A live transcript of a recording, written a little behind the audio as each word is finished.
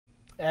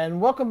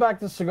And welcome back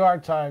to Cigar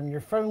Time, your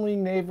friendly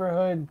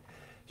neighborhood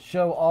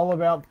show all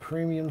about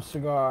premium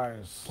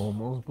cigars.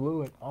 Almost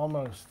blew it.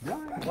 Almost. Yeah,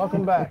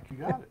 Welcome back. You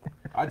got it.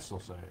 I'd still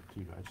say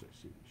it. I'd say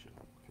TV show.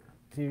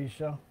 TV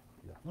show?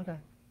 Yeah. Okay.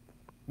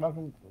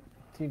 Welcome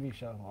TV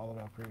show all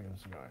about premium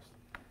cigars.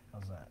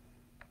 How's that?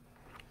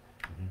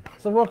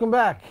 So welcome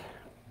back,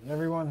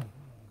 everyone.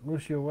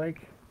 Moose, you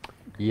awake?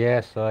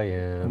 Yes, I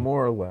am.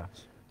 More or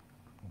less.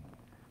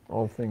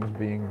 All things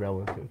being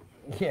relative.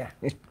 Yeah.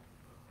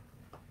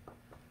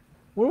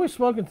 What are we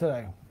smoking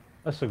today?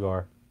 A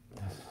cigar.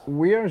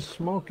 We are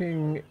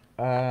smoking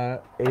a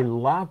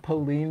La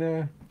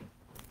Palina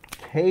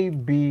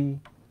TAA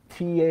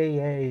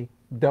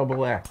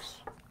XX,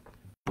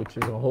 which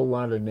is a whole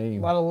lot of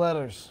names. A lot of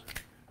letters.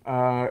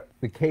 The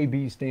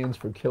KB stands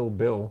for Kill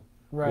Bill,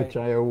 Right. which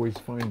I always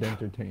find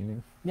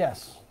entertaining.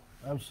 Yes,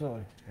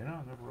 absolutely. You know, I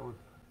never really,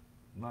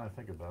 now I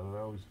think about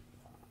it,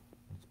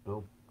 it's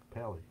Bill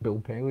Paley. Bill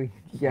Paley?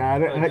 Yeah,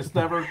 I just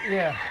never,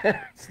 Yeah.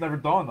 it's never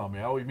dawned on me.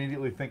 I always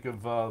immediately think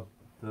of the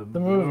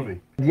movie.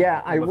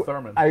 yeah, Uma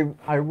Thurman.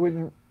 I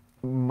wouldn't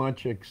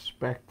much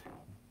expect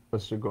a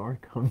cigar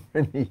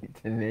company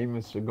to name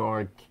a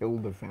cigar Kill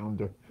the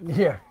Founder.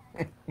 Yeah.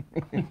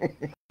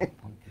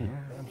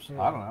 Absolutely.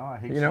 I don't know. I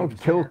hate You know,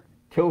 Steven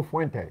Kill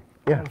Fuente.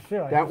 Yeah,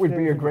 Sure, that would be a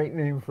Steven- great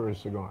name for a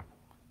cigar.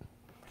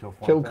 Singer.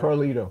 Kill Fuente.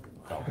 Carlito.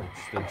 Oh,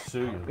 they'd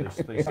sue you.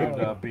 They sued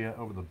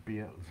over the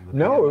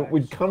No, BMX. it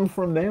would come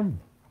from them.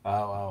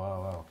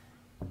 Oh.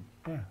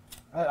 Yeah.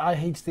 I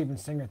hate Steven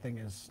Singer thing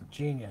is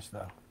genius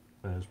though.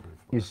 That is pretty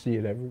You funny. see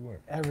it everywhere.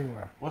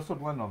 Everywhere. What's the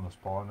blend on this,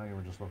 Paul? I know you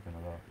were just looking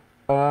it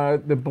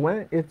up. The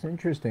blend, it's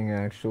interesting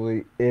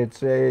actually.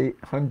 It's a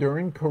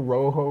Honduran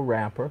Corojo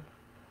wrapper,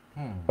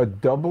 a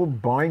double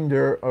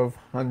binder of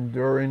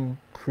Honduran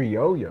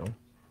Criollo,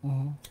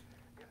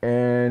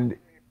 and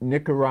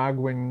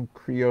Nicaraguan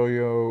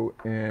Criollo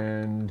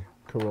and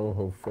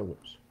Corojo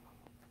fillers.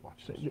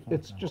 Watch So this.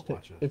 it's just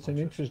it's an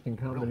interesting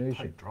Really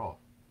combination. tight draw.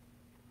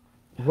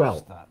 Well,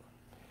 Stop.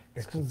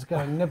 It's 'cause it's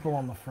got a nipple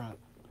on the front.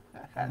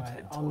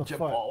 On the foot.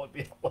 Paul would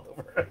be all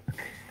over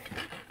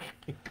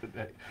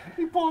it.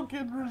 Paul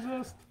can't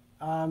resist.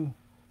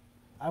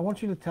 I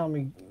want you to tell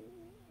me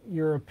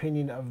your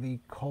opinion of the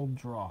cold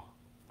draw.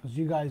 Because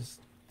you guys,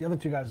 the other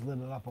two guys lit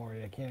it up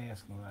already. I can't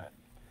ask them that.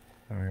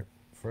 all right.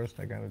 First,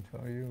 I got to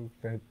tell you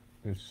that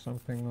there's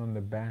something on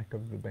the back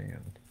of the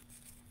band.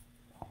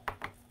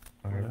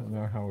 I don't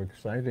know how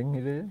exciting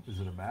it is. Is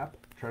it a map?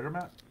 Treasure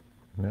map?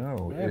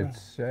 No, Maybe. it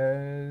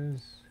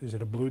says Is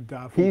it a blue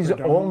dot? from he's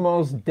Perdomo?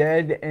 almost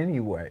dead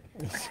anyway.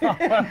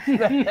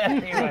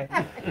 Anyway,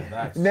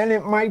 That's, Then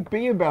it might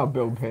be about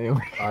Bill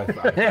Paley. sounds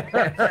like it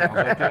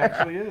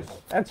actually is.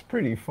 That's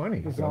pretty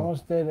funny. he's though.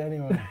 almost dead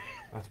anyway.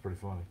 That's pretty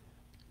funny.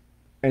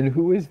 And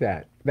who is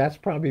that? That's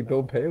probably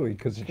Bill Paley,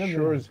 because it Could be.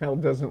 sure as hell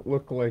doesn't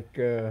look like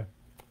Uma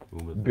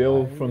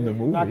Bill from the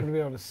You're not going to movie. be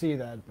able to see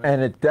that. But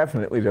And it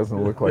definitely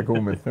doesn't look like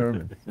Uma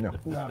Thurman. No.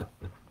 no.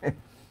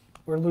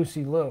 Or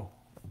Lucy Liu.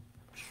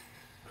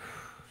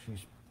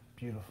 She's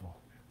beautiful.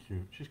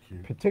 Cute. She's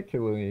cute.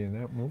 Particularly in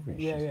that movie.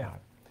 Yeah, she's yeah. hot.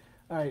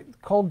 All right,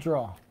 cold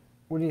draw.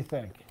 What do you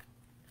think?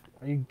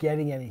 Are you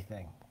getting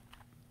anything?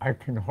 I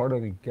can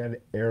hardly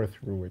get air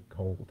through it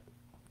cold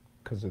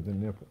because of the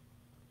nipple.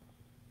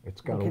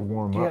 It's got to Okay,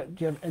 warm do you, up.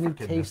 do you have any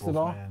Fucking taste at nipples,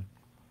 all? man.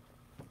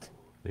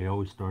 They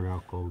always start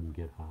out cold and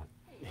get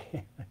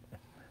hot.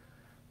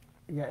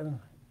 Yeah.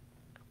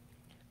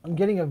 I'm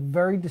getting a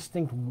very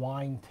distinct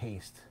wine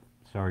taste.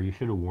 Sorry, you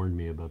should have warned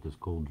me about this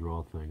cold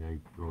draw thing.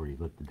 I already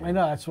lit the I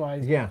know, that's why.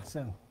 Yeah.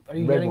 Are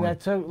you Red getting wine. that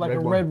too? Like Red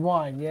a wine. red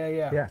wine. Yeah,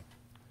 yeah. Yeah.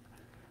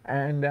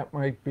 And that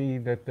might be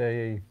that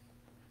they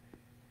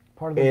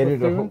Part of the added a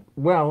Bethune? whole,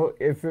 well,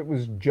 if it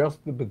was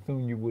just the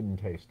Bethune, you wouldn't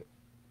taste it.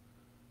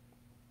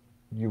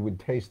 You would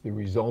taste the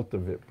result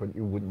of it, but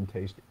you wouldn't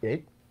taste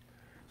it.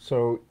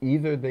 So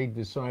either they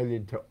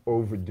decided to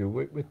overdo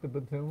it with the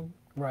Bethune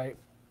Right,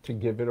 to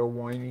give it a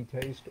winey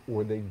taste,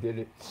 or they did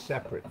it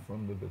separate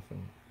from the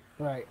Bethune.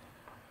 right.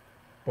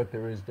 But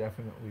there is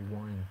definitely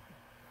wine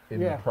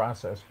in Yeah. the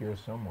process here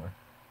somewhere.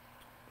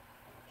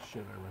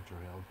 Shit, I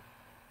retrohaled.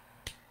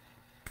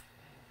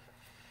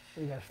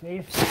 You got a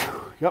sneeze?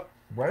 Yep.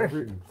 What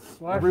Every- if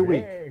you? every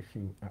week. If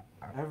you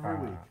Every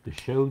week. The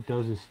show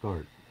doesn't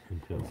start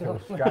until.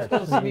 Scott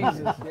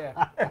sneezes,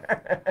 yeah.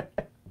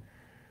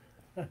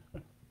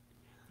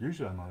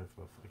 Usually I know if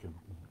I can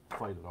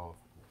fight it off.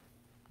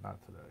 Not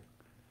today.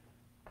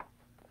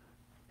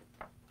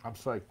 I'm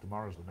psyched.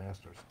 Tomorrow's the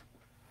Masters.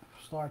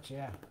 Starts,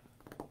 yeah.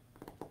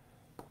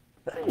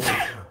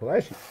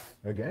 Bless you.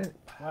 Again,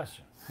 Bless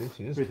you. this is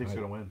Who do you think's tight.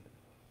 going to win?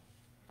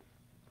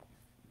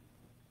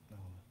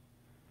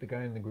 The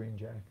guy in the green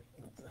jacket.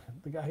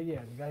 The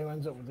guy who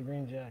ends up with the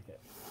green jacket.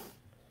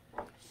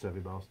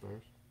 Sevy Ball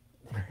Stars?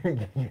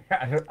 Yeah,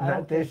 don't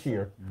not this think so.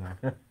 year. No.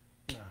 No.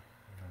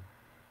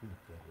 He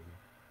looked dead,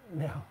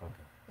 didn't No. he?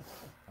 Okay.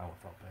 I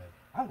felt bad.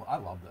 I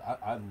loved it.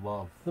 I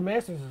love The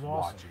Masters is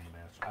awesome. watching the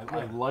Masters. I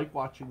Yeah. like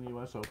watching the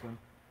U.S. Open.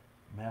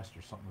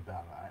 Masters, something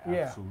about it. I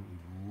Yeah. absolutely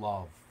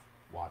love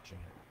watching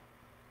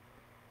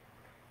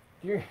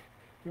it. You're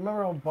you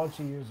remember a bunch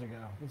of years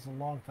ago? It's a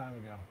long time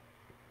ago.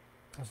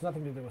 It's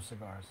nothing to do with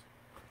cigars,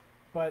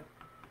 but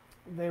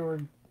they were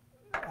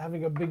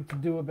having a big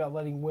to-do about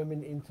letting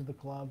women into the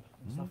club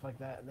and stuff like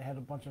that. And they had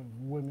a bunch of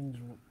women's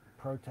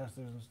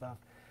protesters and stuff.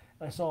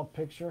 And I saw a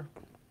picture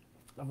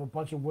of a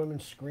bunch of women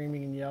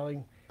screaming and yelling.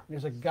 And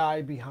there's a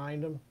guy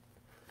behind them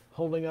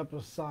holding up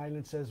a sign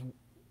that says,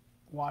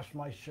 "Wash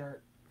my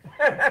shirt."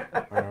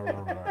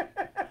 Right.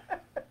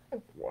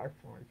 Wash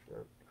my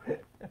shirt.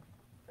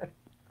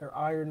 Or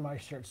iron my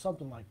shirt,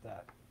 something like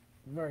that.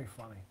 Very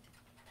funny.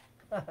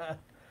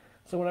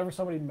 So whenever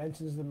somebody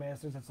mentions the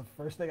Masters, that's the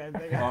first thing I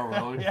think of.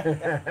 Oh, really?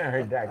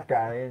 That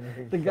guy in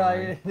his The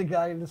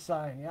guy in the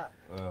sign, yeah.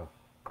 Yeah,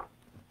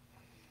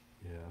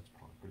 that's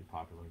probably pretty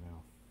popular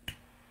now.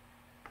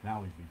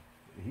 Now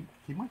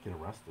he might get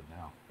arrested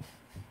now.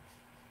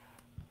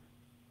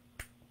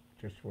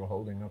 Just for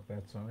holding up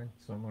that sign.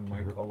 Someone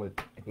might call it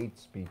hate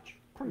speech.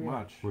 Pretty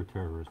much. Or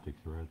terroristic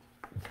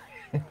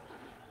threats.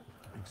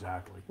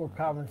 Exactly. Or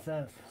common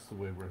sense.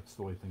 It's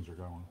the way things are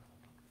going.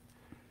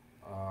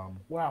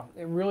 Wow,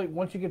 it really,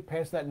 once you get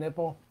past that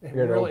nipple, it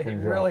opens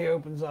up. really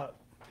opens up.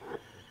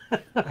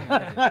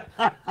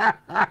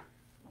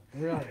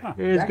 Really.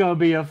 It's going to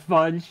be a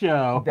fun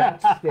show. That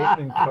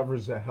statement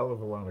covers a hell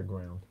of a lot of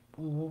ground.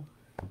 Well,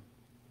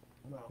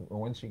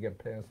 Once you get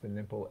past the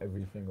nipple,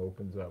 everything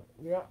opens up.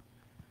 yeah.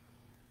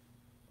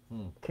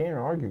 Can't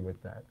argue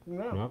with that.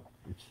 No. Yep,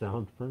 it's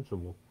sound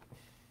principle.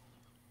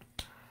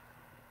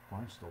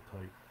 Mine's still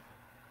tight.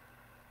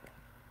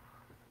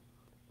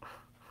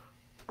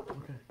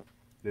 Okay.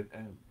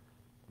 And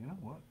you know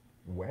what?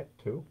 Wet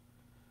too.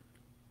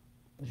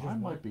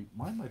 Mine might be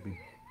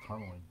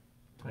tunneling.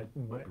 Tight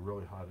and Might wet. be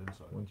really hot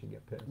inside. Once you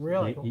get past.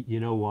 Really? You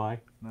know why?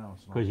 No,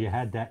 it's not. Because you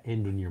had that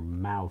end in your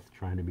mouth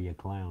trying to be a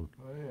clown.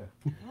 Oh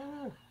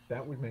yeah.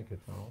 That would make it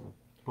tunnel.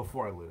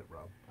 Before I lit it,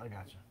 Rob. I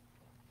got you.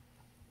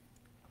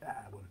 I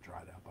would have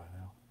dried out by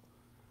now.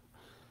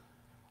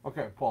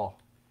 Okay, Paul.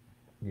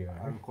 I have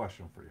Yeah. a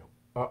question for you.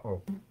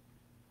 Uh-oh.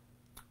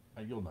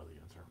 You'll know the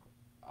answer.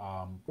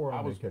 Or I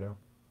I'll was make it up.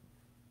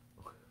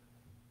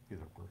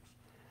 either works.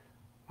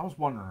 I was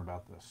wondering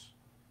about this.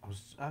 I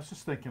was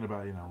just thinking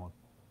about,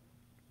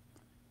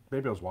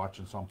 maybe I was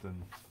watching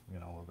something,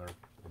 they're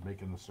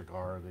making the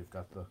cigar, they've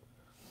got the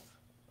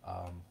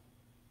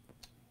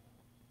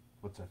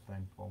what's that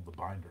thing called? The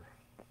binder.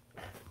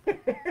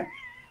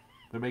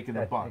 They're making the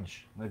That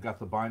bunch. They've got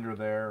the binder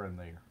there and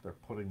they're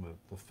putting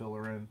the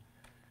filler in.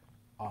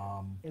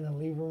 In a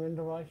Lieberman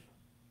device?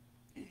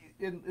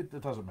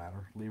 It doesn't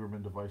matter,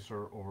 Lieberman device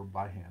or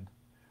by hand.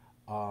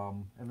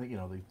 And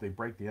they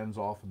break the ends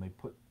off and they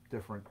put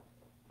different.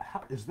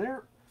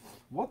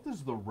 What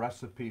does the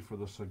recipe for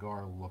the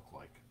cigar look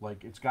like?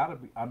 Like it's got to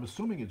be. I'm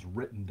assuming it's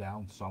written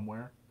down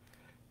somewhere.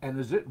 And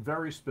is it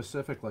very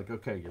specific? Like,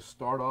 okay, you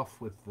start off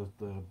with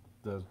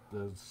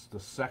the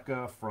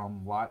Seca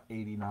from lot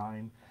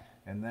 89,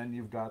 and then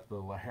you've got the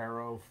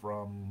Lajero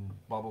from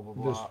blah blah blah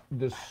blah.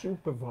 The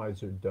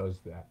supervisor does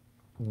that,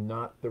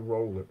 not the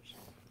rollers.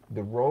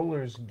 The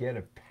rollers get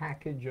a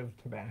package of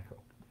tobacco.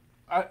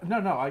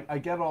 No, I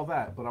get all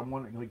that, but I'm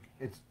wondering, like,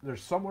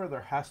 there's somewhere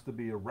there has to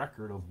be a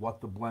record of what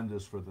the blend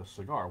is for the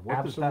cigar.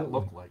 What does that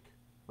look like?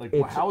 Like,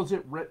 how is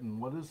it written?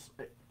 What is?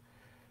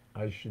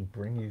 I should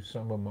bring you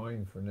some of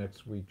mine for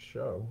next week's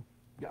show.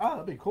 Oh,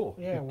 that'd be cool.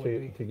 Yeah, it would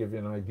be. To give you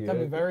an idea.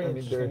 That'd be very They're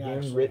interesting,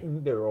 actually.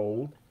 handwritten, they're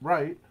old.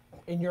 Right.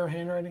 In your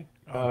handwriting?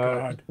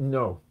 No,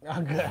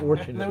 Oh, good.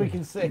 Fortunately. Then we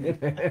can see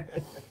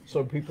it.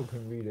 so people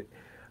can read it.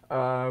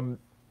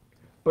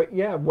 But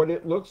yeah, what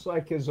it looks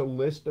like is a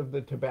list of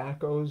the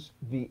tobaccos,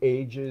 the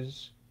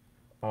ages,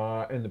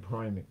 and the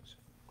primings.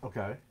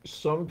 Okay.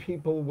 Some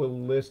people will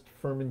list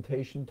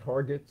fermentation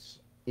targets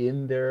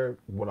in their,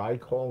 what I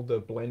call the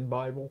blend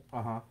Bible.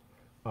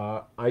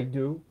 I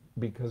do,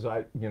 because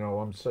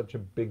I'm such a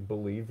big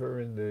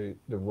believer in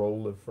the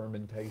role of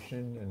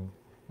fermentation and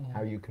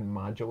how you can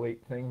modulate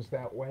things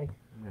that way.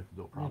 You have to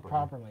do it Yeah, properly.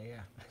 properly,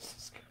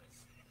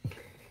 yeah.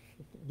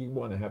 You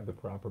want to have the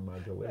proper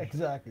modulation.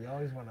 Exactly. You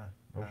always want to.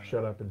 Oh,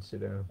 shut up and sit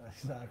down.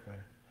 Exactly.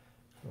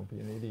 Don't be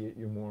an idiot,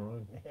 you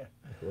moron. Yeah.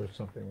 Or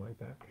something like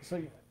that.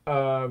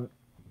 So,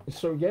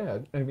 So yeah,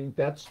 I mean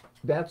that's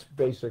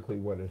basically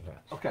what it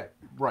has. Okay.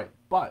 Right.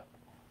 But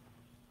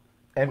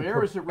And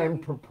where is it written?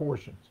 And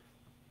proportions.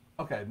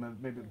 okay,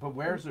 maybe. But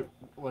where is it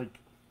like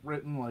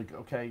written? Like,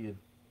 okay,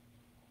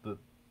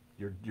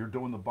 you're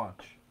doing the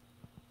bunch,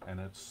 and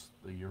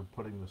you're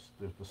putting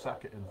the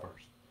Seca in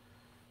first,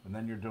 and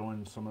then you're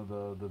doing some of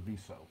the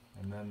Viso,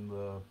 and then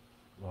the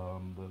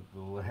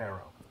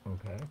Lajero.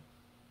 Okay.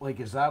 Like,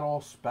 is that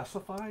all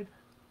specified?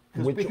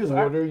 Which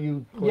order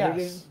you put it in?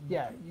 yes.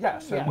 Yeah.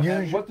 Yes. Yeah.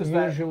 And what does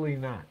that? Usually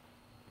not.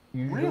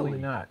 Usually Really?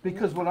 not.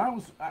 Because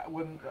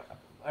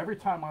every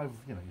time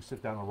you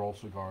sit down and roll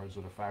cigars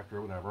at a factory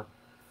or whatever,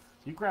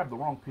 you grab the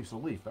wrong piece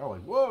of leaf. They're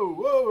like, whoa,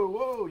 whoa,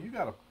 whoa! You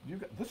got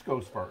this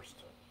goes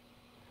first.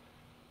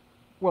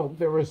 Well,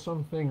 there are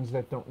some things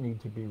that don't need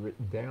to be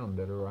written down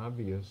that are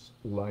obvious,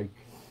 like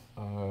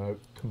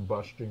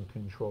combustion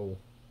control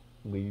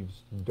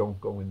leaves don't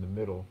go in the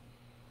middle.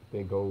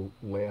 they go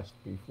last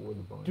before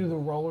the binder. Do the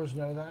rollers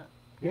know that?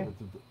 Yeah.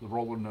 But the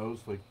roller knows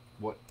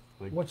what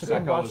What's a secco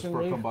is combustion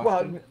for leaf?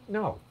 combustion. Well,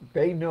 no,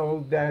 they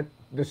know that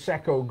the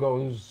secco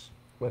goes,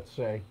 let's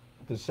say,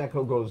 the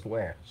secco goes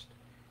last,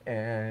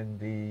 and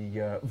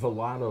the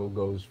velato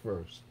goes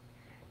first,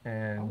 I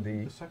and would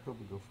think the. the secco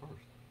would go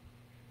first.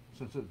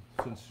 Since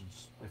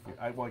it's if you,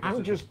 well, I guess I'm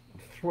it just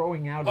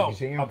throwing out Oh,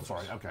 examples. I'm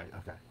sorry. Okay.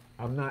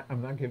 I'm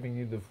not giving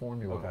you the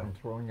formula. Okay. I'm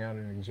throwing out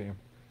an example.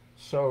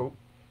 So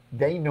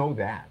they know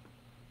that.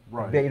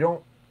 Right. They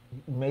don't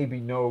maybe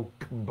know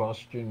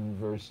combustion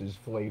versus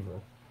flavor.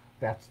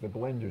 That's the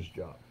blender's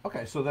job.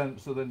 Okay. So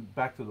then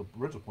back to the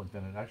original point.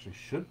 Then it actually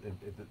should.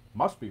 It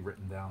must be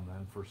written down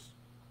then for.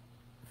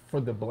 For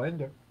the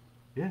blender.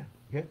 Yeah.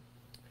 Yeah.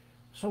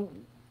 So,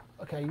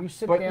 okay, you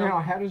sit But down. now,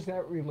 how does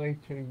that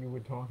relate to you were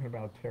talking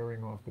about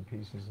tearing off the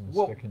pieces and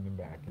Well- sticking them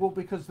back in? Well,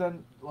 because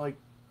then, like,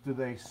 do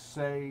they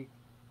say?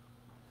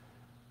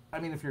 I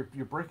mean, if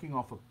you're breaking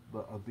off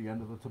of the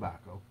end of the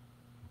tobacco,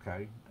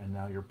 okay, and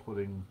now you're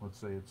putting, let's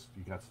say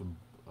you got some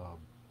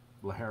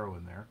Ligero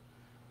in there,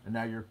 and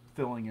now you're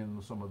filling in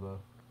some of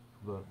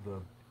the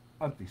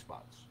empty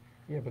spots.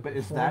 Yeah, But the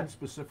is that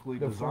specifically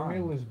the designed?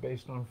 formula is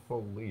based on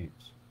full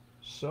leaves.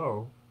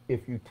 So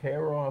if you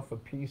tear off a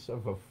piece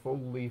of a full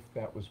leaf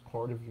that was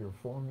part of your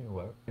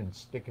formula and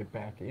stick it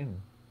back in,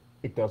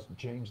 it doesn't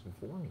change the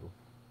formula.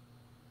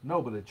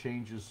 No, but it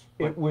changes.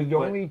 It would but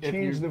only if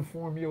change you- the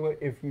formula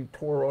if you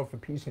tore off a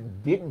piece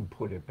and didn't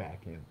put it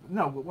back in.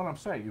 No, but what I'm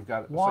saying, you've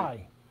got.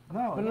 Why?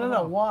 No,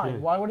 No. Why? Yeah.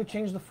 Why would it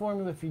change the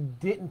formula if you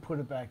didn't put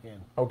it back in?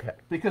 Okay.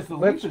 Because the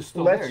Let's- leaf is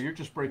still let's- there. You're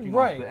just breaking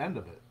Right. off the end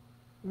of it.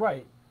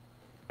 Right.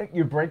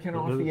 You're breaking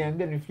off Mhm. the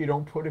end, and if you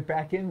don't put it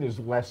back in, there's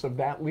less of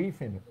that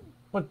leaf in it.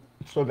 But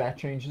So that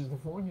changes the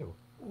formula.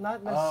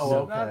 not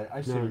Oh, necessarily. okay.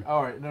 I see. No.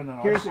 All right. No.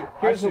 Here's, I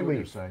here's see a what you're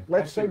leaf. saying. I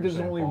Let's see say what you're there's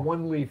saying, only Paul.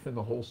 one leaf in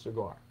the whole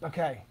cigar,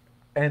 Okay.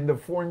 and the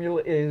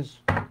formula is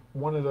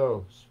one of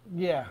those.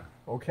 Yeah.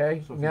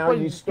 Okay. So if Now But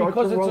you start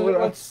because to it's roll a- it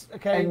up, it's-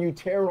 okay. and you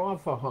tear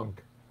off a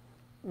hunk.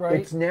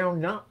 Right. It's now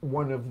not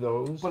one of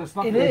those. But it's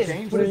not It going to is,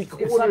 change but the three it's not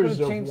gonna quarters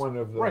of change- one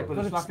of those. right, but, But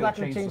it's it's not going not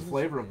to gonna change the change the-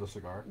 flavor of the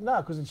cigar. No,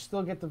 because you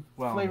still get the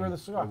Well, flavor of the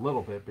cigar. A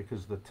little bit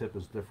because the tip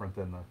is different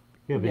than the.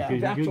 Yeah, Yeah,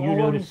 because that's you all I'm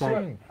notice that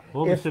saying.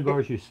 all the If-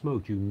 cigars you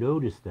smoked, you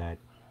notice that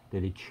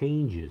it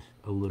changes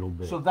a little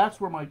bit. So that's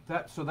where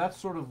so that's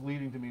sort of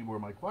leading to me where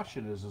my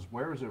question is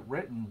where is it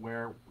written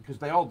where because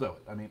they all do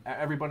it. I mean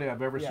everybody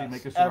I've ever seen Yes,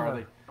 make a cigar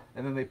ever.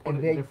 and then they put And it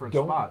in they different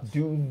don't spots.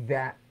 do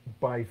that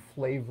by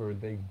flavor.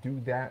 They do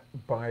that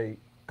by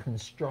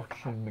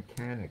construction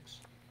mechanics.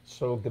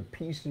 So the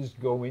pieces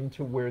go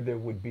into where there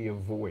would be a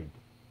void.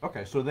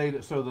 Okay, so the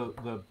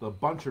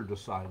buncher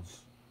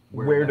decides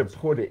Where to that's-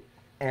 put it,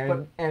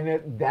 and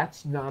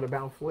that's not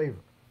about flavor.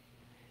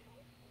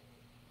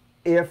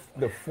 If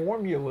the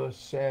formula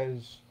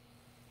says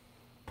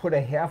put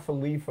a half a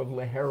leaf of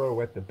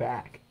Ligero at the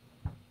back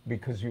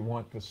because you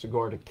want the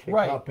cigar to kick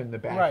Right, up in the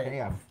back right.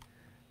 half,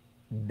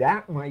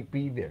 that might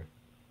be there.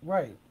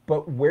 Right.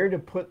 But where to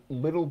put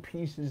little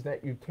pieces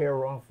that you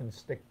tear off and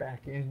stick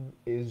back in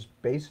is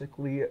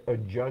basically a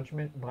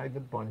judgment by the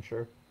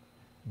buncher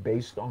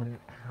based on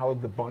how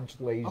the bunch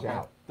lays Okay,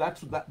 out.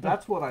 that's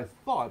what I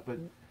thought, but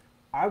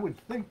I would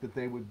think that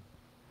they would.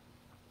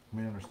 I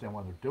mean, I understand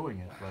why they're doing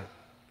it, but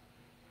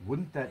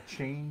wouldn't that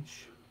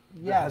change?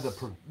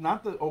 Yes.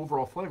 Not the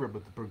overall flavor,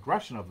 but the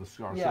progression of the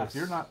cigar. So Yes. if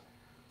you're not,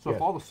 so Yes.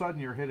 if all of a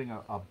sudden you're hitting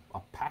a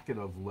packet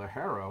of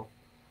Ligero,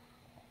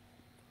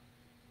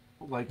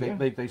 like Yeah.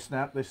 they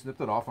snipped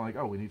it off and like,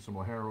 oh, we need some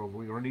Ligero.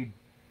 We don't need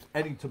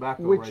any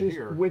tobacco Which right is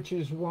here. which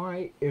is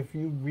why if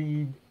you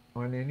read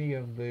on any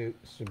of the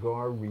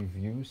cigar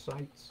review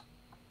sites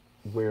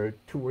where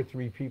 2 or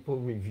 3 people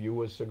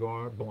review a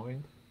cigar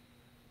blind,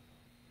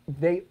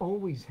 they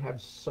always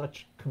have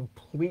such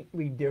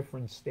completely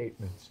different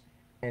statements.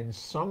 And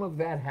some of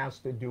that has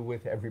to do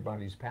with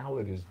everybody's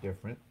palate is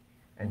different,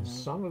 and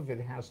some of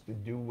it has to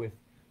do with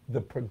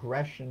the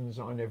progressions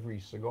on every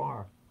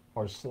cigar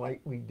are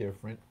slightly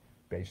different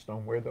based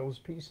on where those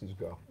pieces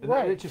go.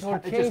 Right, It just, so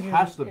it it just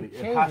has to be. changes-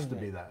 It has changes to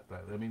be it. that.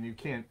 I mean, you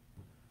can't,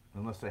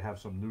 unless they have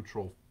some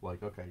neutral,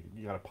 like, okay,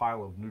 you got a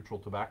pile of neutral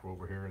tobacco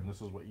over here, and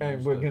this is what you And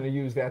use we're to- going to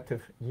use that to,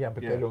 but Yeah.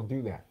 they don't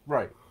do that.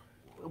 Right.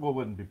 Well, it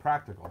wouldn't be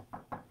practical.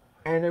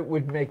 And it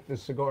would make the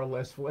cigar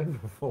less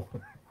flavorful.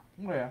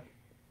 Yeah.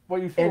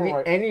 Well, you feel Any,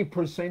 right. any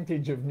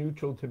percentage of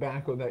neutral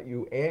tobacco that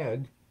you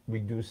add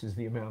reduces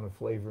the amount of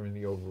flavor in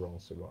the overall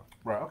cigar.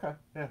 Right. Okay.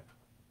 Yeah.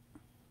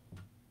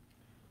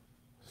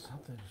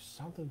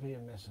 Something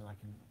being missing.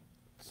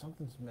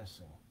 Something's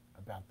missing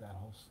about that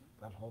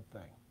whole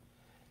thing.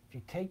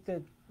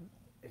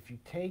 If you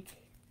take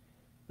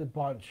the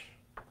bunch,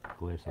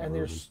 Glass of and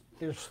bourbon.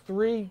 there's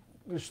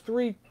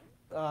three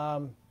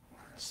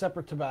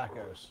separate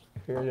tobaccos.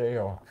 Here they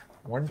are.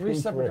 1, 2, 3.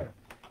 Separate.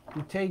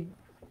 You take,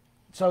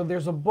 so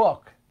there's a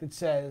book that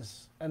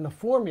says, and the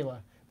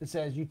formula that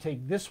says you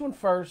take this one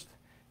first,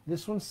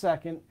 this one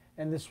second,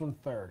 and this one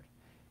third.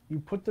 You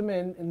put them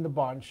in the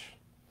bunch.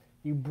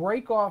 You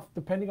break off,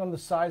 depending on the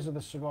size of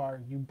the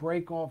cigar, you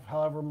break off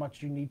however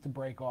much you need to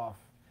break off.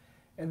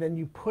 and then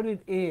you put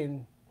it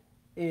in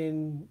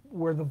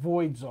where the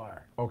voids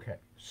are. Okay,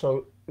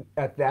 so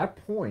at that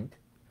point,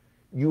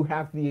 you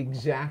have the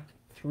exact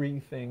 3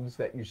 things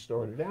that you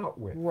started out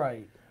with.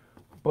 Right.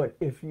 But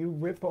if you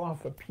rip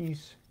off a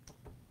piece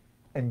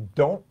and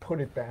don't put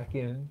it back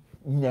in,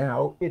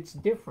 now it's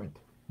different.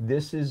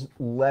 This is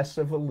less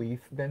of a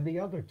leaf than the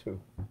other 2.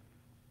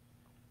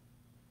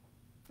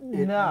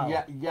 No.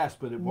 Yeah, yes,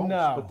 but it won't.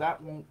 No. But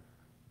that won't.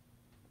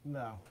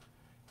 No.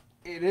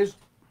 It is.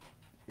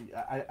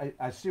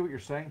 I see what you're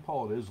saying,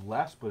 Paul. It is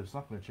less, but it's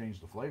not going to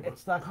change the flavor.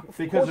 It's not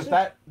because if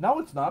that no,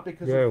 it's not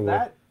because Yeah, if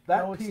well-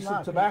 that No, it's piece not.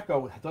 of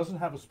tobacco doesn't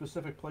have a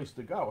specific place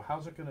to go.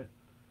 How's it going to?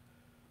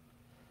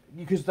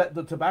 Because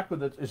the tobacco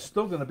that is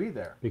still going to be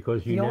there.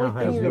 Because you The now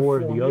only have thing- more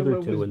of the formula other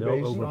was 2 and they'll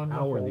based on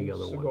overpower whole the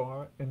other one.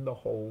 cigar and the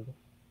whole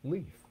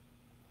leaf.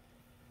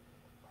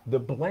 The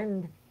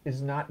blend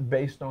is not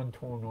based on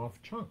torn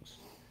off chunks.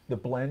 The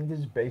blend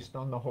is based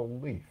on the whole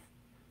leaf.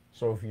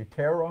 So if you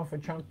tear off a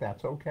chunk,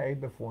 that's okay.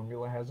 The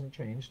formula hasn't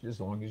changed as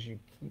long as you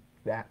keep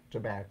that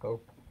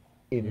tobacco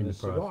in the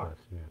cigar. process,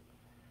 yeah.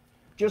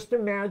 Just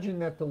imagine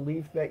that the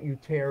leaf that you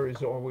tear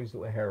is always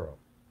Ligero,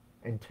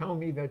 and tell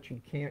me that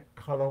you can't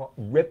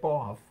rip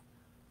off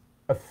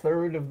a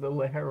third of the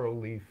Ligero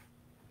leaf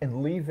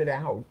and leave it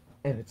out,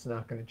 and it's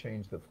not going to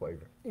change the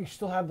flavor. You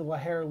still have the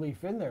Lahara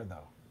leaf in there,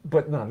 though.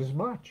 But not as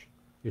much,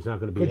 It's not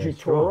going to be because you as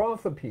tore strong.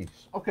 off a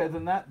piece. Okay,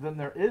 then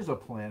there is a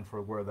plan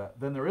for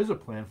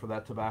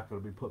that tobacco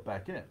to be put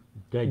back in.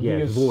 That, yeah,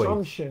 the it's void.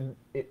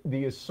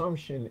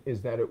 assumption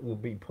is that it will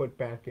be put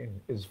back in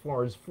as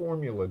far as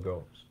formula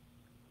goes.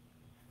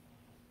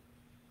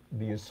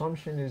 The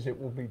assumption is it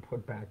will be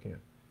put back in.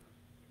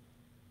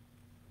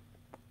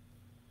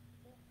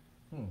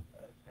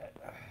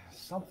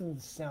 Something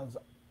sounds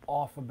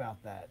off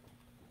about that.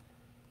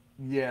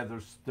 Yeah,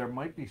 there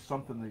might be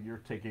something that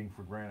you're taking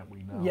for granted.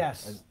 We know.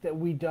 Yes, that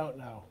we don't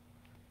know.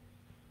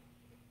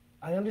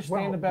 I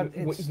understand Well, about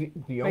the- it's the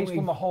based only-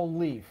 on the whole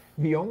leaf.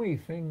 The only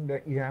thing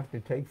that you have to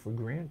take for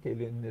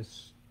granted in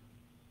this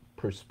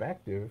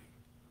perspective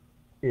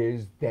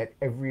is that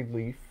every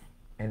leaf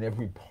and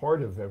every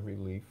part of every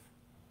leaf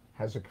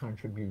has a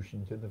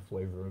contribution to the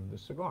flavor of the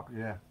cigar.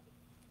 Yeah.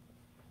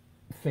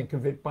 Think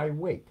of it by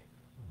weight.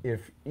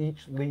 If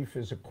each leaf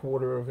is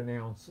 1/4 of an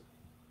ounce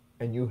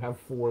and you have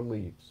 4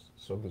 leaves,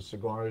 so the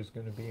cigar is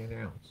going to be an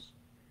ounce,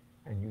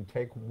 and you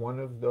take one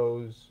of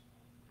those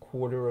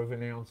 1/4 of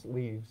an ounce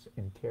leaves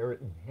and tear it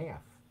in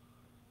half,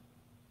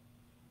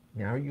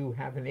 now you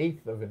have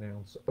 1/8 of an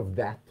ounce of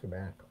that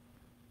tobacco.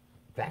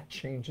 That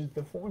changes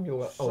the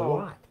formula a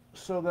lot.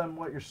 So then,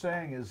 what you're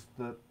saying is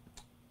that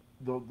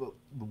the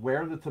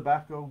where the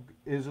tobacco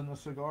is in the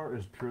cigar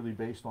is purely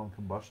based on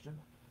combustion.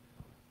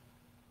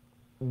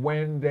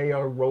 When they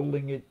are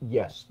rolling it,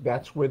 yes,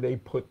 that's where they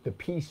put the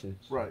pieces.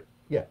 Right.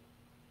 Yeah.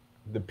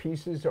 The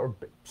pieces are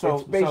So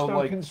it's based on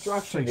like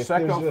construction. If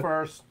Seco there's a-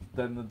 first,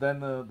 then the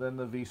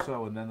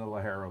Viso, and then the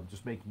Ligero.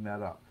 Just making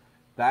that up.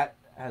 That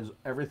has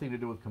everything to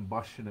do with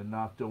combustion and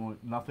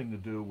nothing to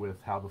do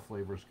with how the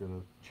flavor is going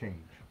to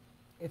change.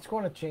 It's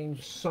going to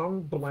change.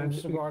 Some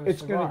blends, cigar to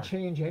it's going cigar. to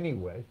change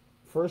anyway.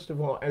 First of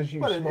all, as you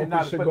But smoke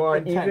not- a cigar,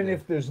 but even intended.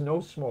 if there's no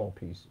small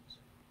pieces,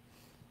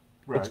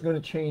 it's going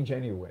to change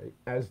anyway.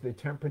 As the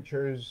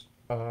temperatures,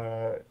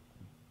 as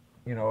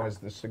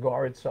the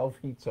cigar itself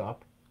heats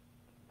up,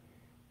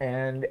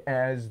 and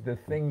as the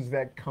things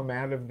that come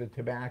out of the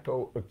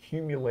tobacco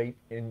accumulate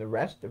in the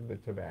rest of the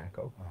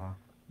tobacco,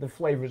 the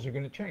flavors are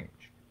going to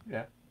change.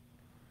 Yeah.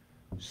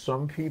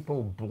 Some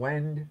people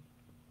blend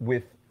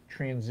with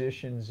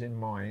transitions in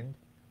mind,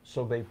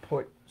 so they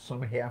put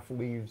some half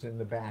leaves in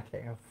the back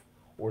half,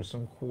 or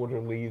some 1/4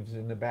 leaves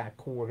in the back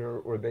 1/4,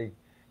 or they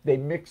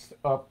mix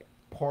up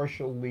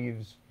partial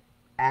leaves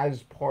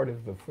as part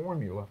of the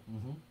formula.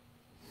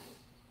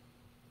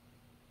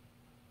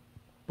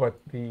 But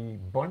the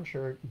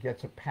buncher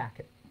gets a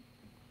packet,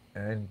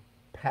 and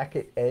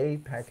packet A,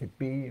 packet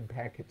B, and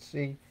packet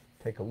C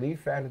take a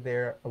leaf out of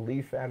there, a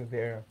leaf out of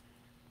there,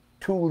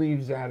 2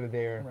 leaves out of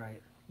there.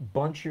 Right.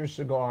 Bunch your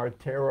cigar,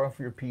 tear off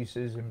your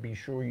pieces, and be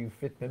sure you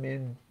fit them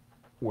in,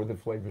 or the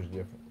flavor's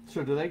different.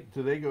 So do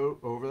they go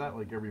over that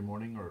like every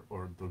morning,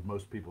 or do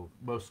most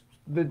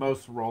The-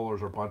 most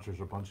rollers or bunchers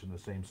are punching the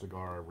same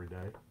cigar every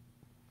day?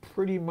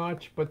 Pretty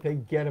much, but they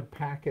get a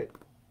packet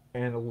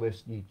and a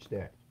list each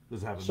day.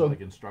 Does it have So-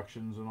 like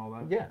instructions and all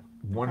that? Yeah,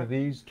 one of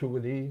these, 2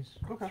 of these,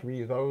 Okay.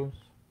 3 of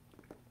those.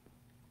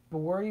 But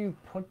where you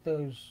put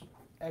those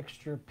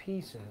extra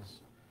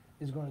pieces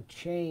is going to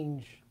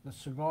change the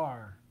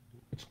cigar.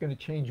 It's going to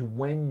change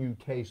when you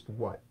taste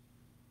what.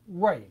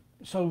 Right.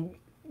 So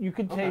you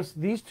could Okay. taste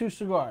these 2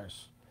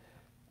 cigars,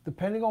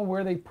 depending on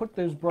where they put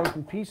those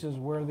broken pieces,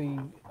 where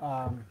the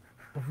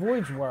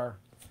voids were.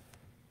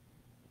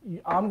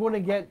 I'm going to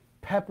get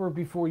pepper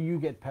before you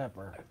get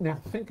pepper. Now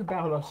think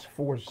about us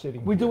 4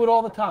 sitting We here do it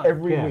all the time.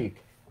 every Yeah.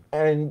 week,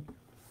 and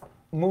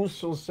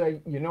Moose will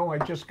say, I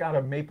just got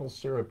a maple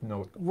syrup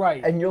note.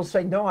 Right. And you'll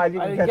say, no, I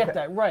didn't, get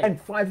that, right. And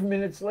 5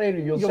 minutes later,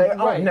 you'll You'll- say,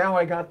 right. now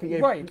I got the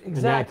Right.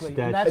 Exactly.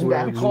 that's And that's And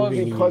where what that's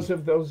moving because because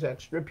of those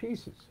extra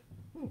pieces.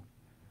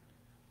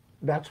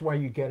 That's why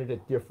you get it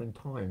at different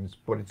times,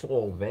 but it's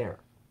all there,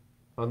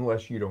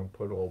 unless you don't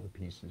put all the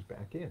pieces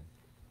back in.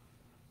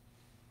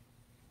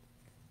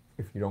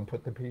 If you don't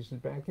put the pieces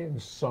back in,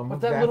 some But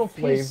of that that little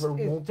piece, flavor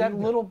is won't that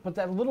be little, but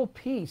that little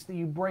piece that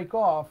you break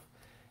off,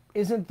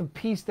 isn't the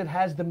piece that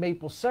has the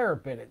maple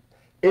syrup in it.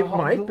 It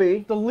might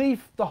be. The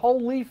leaf, the whole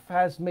leaf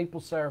has maple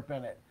syrup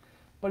in it,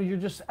 but you're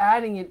just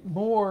adding it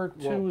more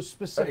to Well, a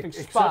specific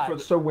except spot. for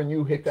the- So when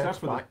you hit that Except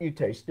for the- spot, you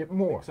taste it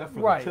more. Except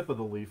for Right. the tip of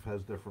the leaf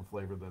has different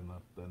flavor than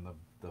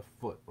the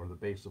foot or the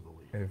base of the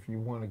leaf. And if you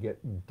want to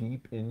get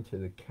deep into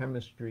the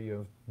chemistry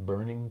of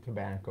burning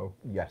tobacco,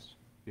 yes.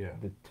 Yeah.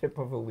 The tip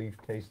of a leaf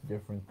tastes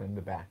different than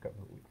the back of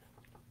a leaf.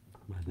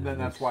 Then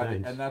that's why,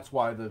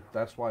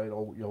 that's why you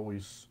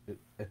always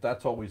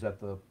that's always at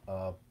the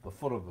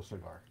foot of the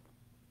cigar.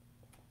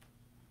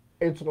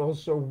 It's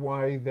also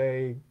why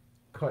they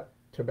cut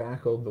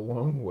tobacco the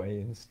long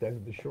way instead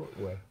of the short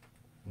way.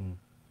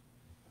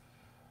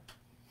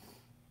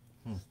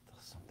 There's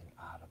something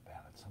odd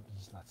about it. Something's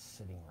just not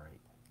sitting right.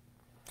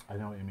 I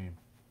know what you mean.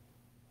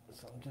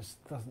 Something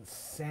just doesn't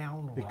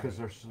sound Because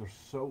right.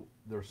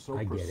 they're so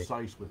I get it.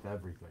 precise with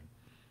everything,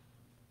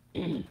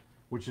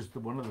 which is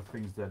one of the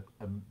things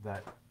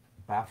that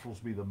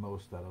baffles me the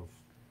most out of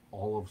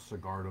all of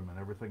cigardom, and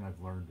everything I've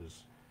learned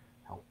is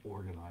how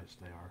organized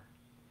they are,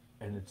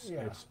 and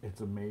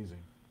it's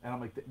amazing. And I'm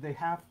like,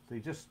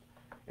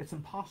 it's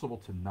impossible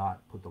to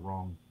not put the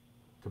wrong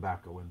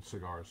tobacco in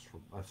cigars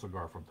from a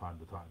cigar from time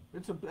to time.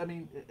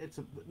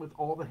 With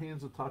all the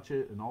hands that touch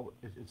it and all,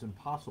 it's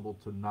impossible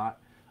to not.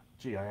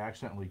 Gee, I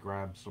accidentally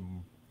grabbed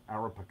some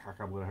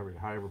Arapacaca, whatever,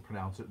 however you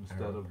pronounce it,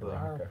 instead of the.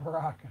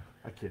 Baraka.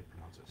 I can't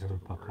pronounce it. stupid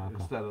word, Arapacaca.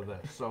 Instead of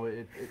this, so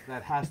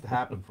that has to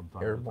happen from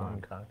time to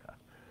Airborne time.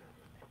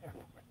 caca.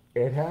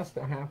 It has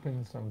to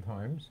happen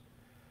sometimes.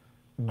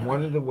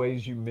 One of the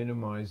ways you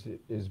minimize it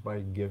is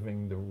by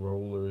giving the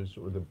rollers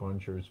or the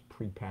bunchers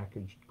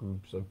prepackaged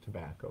groups of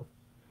tobacco.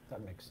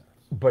 That makes sense.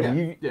 But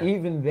Yeah.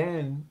 even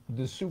then,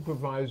 the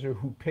supervisor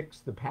who picks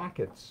the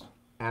packets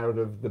out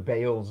of the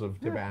bales of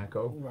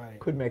tobacco Right.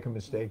 could make a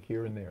mistake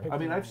here and there. I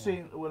mean, I've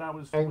seen when I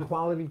was And with-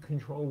 quality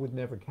control would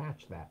never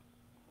catch that.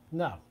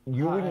 No.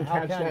 You wouldn't how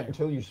catch can that you?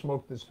 until you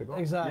smoked the cigar.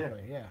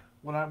 Exactly, yeah.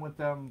 when I went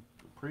down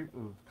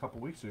a couple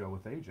weeks ago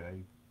with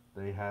AJ,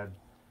 they had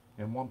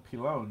in one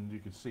pilon you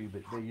could see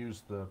that they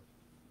used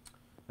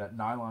that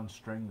nylon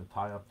string to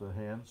tie up the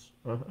hands.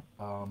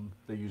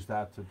 They used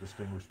that to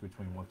distinguish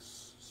between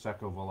what's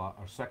Seco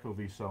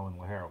Viso and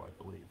Ligero,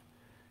 I believe.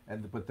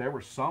 But there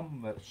were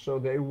some that So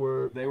they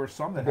were had They were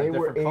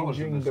different colors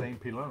in aging the the- same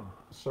pilon.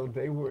 so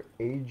they were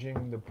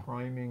aging the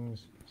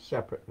primings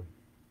separately,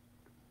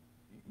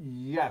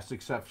 Yes,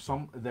 except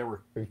there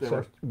were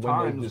except when they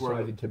times where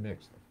decided to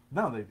mix them.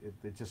 no, they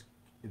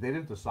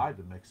didn't decide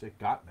to mix. It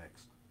got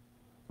mixed.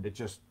 It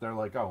just they're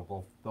like, oh,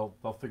 well,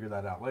 they'll figure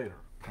that out later,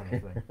 kind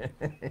of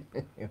thing.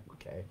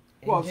 Okay.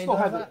 Well, it AJ still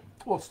does had that?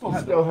 it still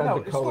had still the, had no,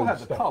 the it still colored had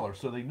the stuff. color,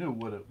 so they knew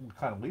what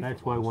kind of leaf. That's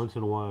it why was. once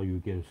in a while you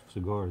get a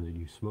cigar that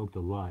you smoked a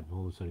lot, and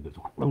all of a sudden it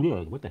goes, oh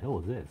yeah, what the hell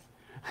is this?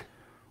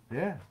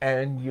 Yeah.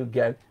 And you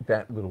get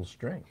that little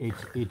string.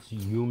 It's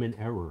human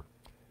error.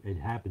 It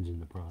happens in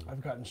the product.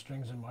 I've gotten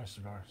strings in my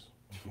cigars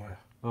before.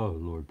 Oh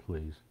Lord,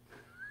 please.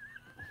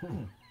 So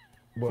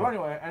Well,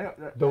 anyway,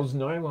 those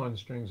nylon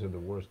strings are the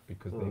worst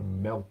because they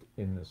melt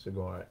in the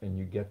cigar and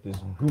you get this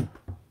goop.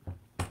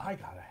 I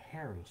got a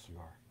hair of a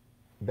cigar.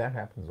 That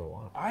happens a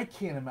lot. I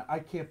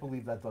can't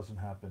believe that doesn't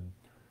happen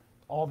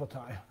All the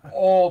time.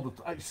 all the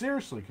time.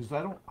 Seriously, because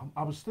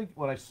I was thinking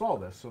when I saw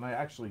this, and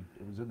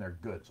it was in there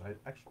good. So I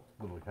actually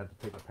literally had to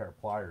take a pair of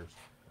pliers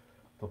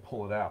to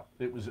pull it out.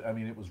 It was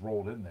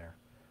rolled in there,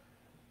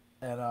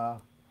 and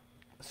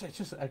so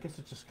I guess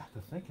it just got to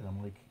thinking.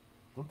 I'm like,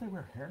 don't they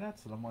wear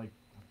hairnets? And I'm like,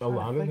 A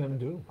lot of them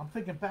do. I'm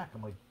thinking back.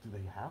 I'm like, do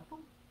they have them?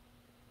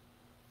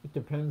 It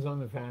depends on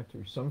the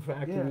factory. Some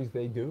factories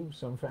they do.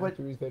 Some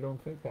factories they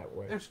don't think that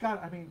way. Hair's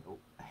got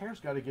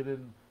to get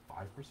in 5%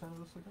 of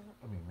the cigar.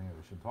 I mean, maybe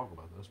we shouldn't talk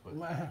about this,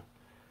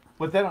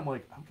 but then I'm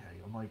like,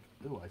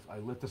 okay, ooh, I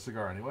lit the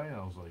cigar anyway, and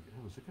I was like,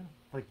 is it gonna,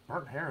 like,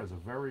 burnt hair is a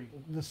very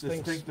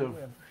distinctive.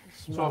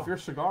 So if your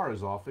cigar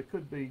is off, it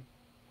could be,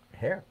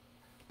 Hair.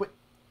 but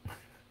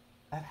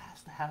that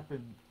has to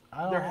happen.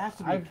 I don't There know. has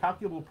to be a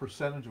calculable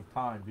percentage of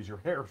time because your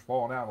hair is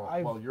falling out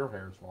while your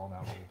hair is falling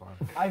out all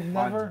the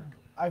time.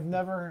 I've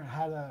never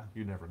had a.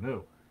 You never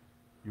knew.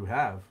 You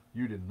have.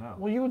 You didn't know.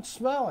 Well, you would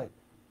smell it.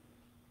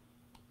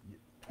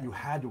 You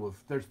had to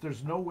have.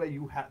 There's no way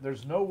you have.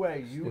 There's no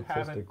way you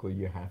haven't. Statistically,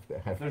 you have to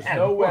have. There's had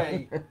no one.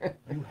 way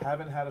you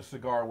haven't had a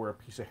cigar where a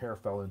piece of hair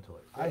fell into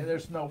it.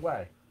 There's no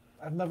way.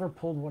 I've never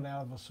pulled one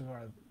out of a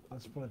cigar.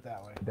 Let's put it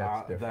that way.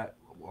 That's different.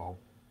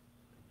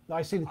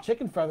 I see the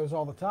chicken feathers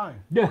all the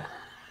time. Yeah.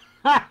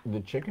 The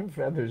chicken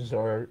feathers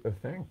are a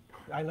thing.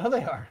 I know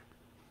they are.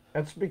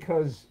 That's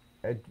because,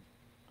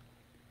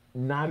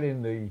 not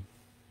in the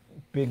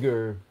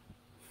bigger,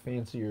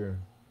 fancier,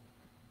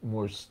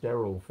 more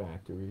sterile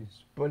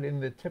factories, but in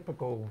the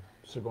typical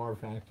cigar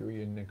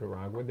factory in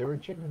Nicaragua, there are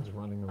chickens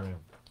running around.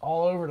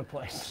 All over the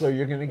place. So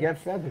you're going to get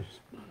feathers.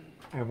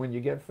 And when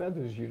you get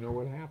feathers, you know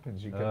what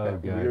happens. You get Oh,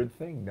 that God. weird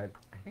thing that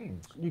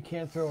hangs. You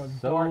can't throw a dart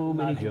So and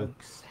many not hit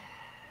jokes.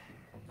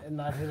 and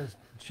not hit a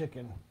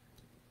chicken.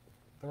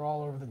 They're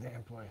all over the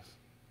damn place.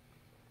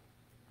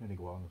 And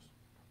iguanas.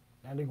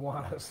 And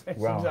iguanas. That's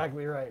Wow.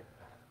 exactly right.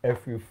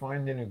 If you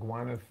find an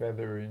iguana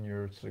feather in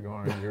your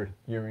cigar,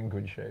 you're in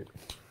good shape.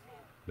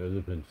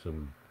 There's been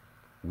some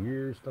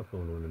weird stuff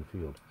going on in the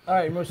field. All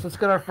right, Moose, let's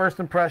get our first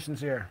impressions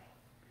here.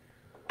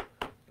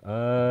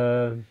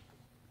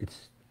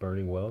 It's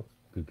burning well.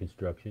 Good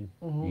construction.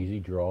 Mm-hmm. Easy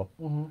draw.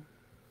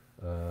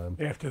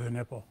 After the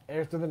nipple.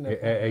 After the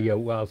nipple. Yeah,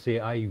 well, see,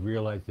 I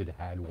realized it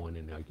had one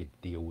and I could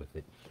deal with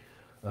it.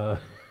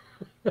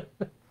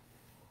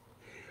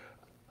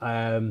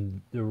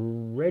 The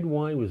red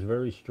wine was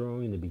very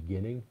strong in the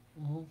beginning.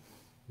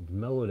 It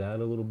mellowed out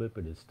a little bit,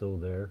 but it's still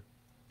there.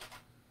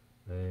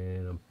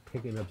 And I'm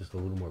picking up just a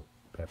little more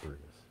pepperiness.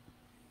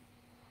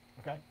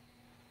 Okay.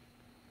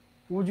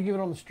 What would you give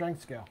it on the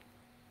strength scale?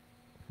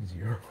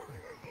 0.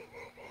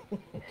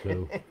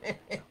 So,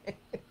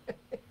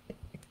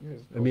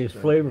 I mean, it's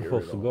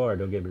flavorful cigar.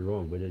 Don't get me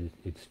wrong, but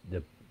it's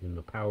the in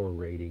the power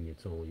rating.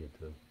 It's only a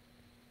 2.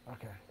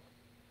 Okay.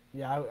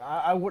 Yeah,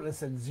 I wouldn't have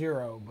said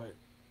 0, but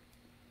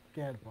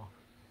go ahead, Paul.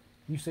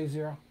 You say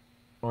 0?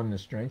 On the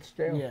strength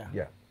scale? Yeah.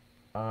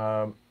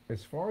 Yeah.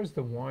 As far as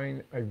the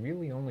wine, I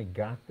really only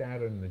got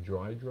that in the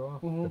dry draw,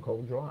 the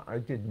cold draw. I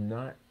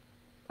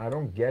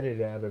don't get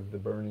it out of the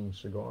burning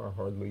cigar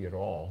hardly at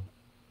all.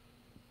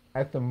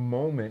 At the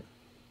moment,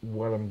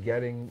 what I'm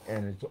getting,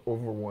 and it's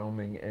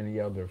overwhelming any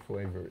other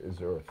flavor,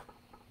 is earth.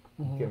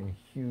 I'm getting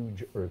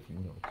huge earthy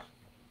notes.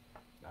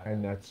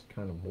 And that's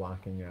kind of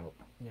blocking out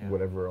Yeah.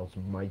 whatever else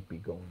might be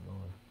going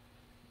on.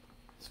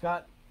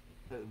 Scott?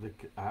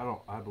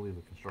 I believe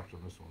the construction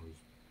of this one is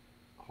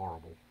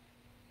horrible.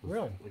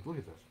 Really? Like, look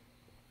at this.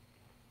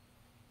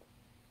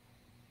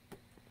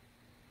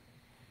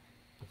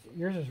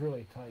 Yours is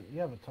really tight. You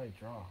have a tight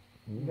draw.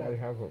 You might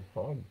have a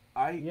problem.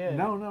 Yeah.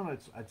 No,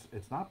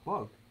 it's not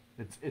plugged.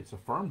 It's a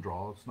firm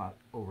draw. It's not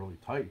overly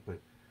tight, but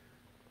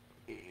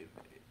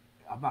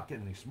I'm not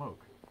getting any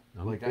smoke.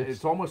 Like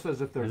it's almost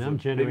as if there's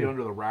maybe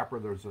under the wrapper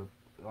there's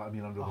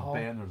under the hole?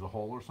 band there's a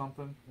hole or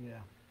something. Yeah.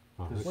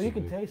 Oh, Well, you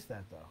can taste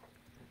that, though.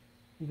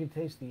 You can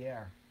taste the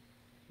air.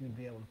 You'd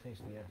be able to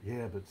taste the air.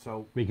 Yeah, but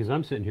so Because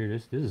I'm sitting here,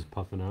 this is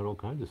puffing out all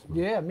kinds of smoke.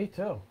 Yeah, me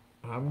too.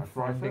 I'm That's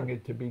what I finding said.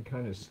 it to be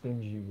kind of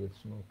stingy with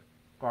smoke.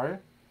 are you?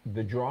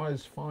 The draw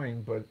is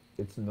fine, but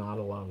it's not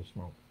a lot of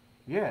smoke.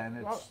 Yeah, and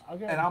it's Well,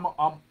 okay. and I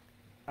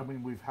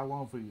mean how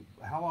long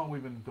have we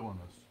been doing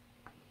this?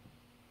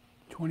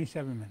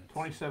 27 minutes.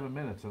 27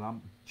 minutes, and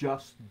I'm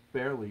just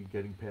barely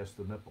getting past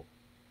the nipple.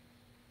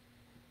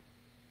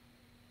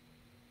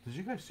 Did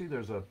you guys see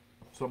there's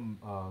some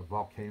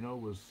volcano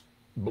was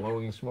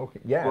Blowing smoke.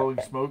 Yeah. blowing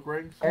smoke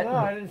rings? No,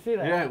 I didn't see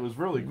that. Yeah, it was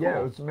really cool.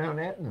 Yeah, it's Mount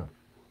Etna.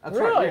 That's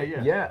right.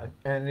 Really? Yeah.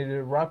 And it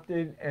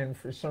erupted, and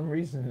for some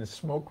reason the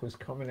smoke was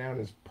coming out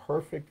as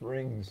perfect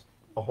rings,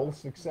 a whole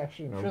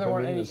succession of Sure them there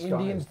weren't in any the sky.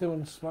 Indians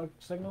doing smoke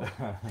signals?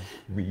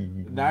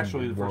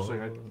 Naturally, the first thing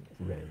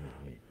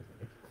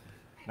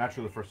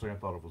I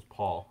thought of was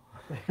Paul.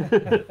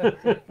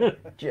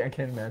 Gee, I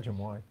can't imagine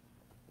why.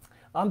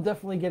 I'm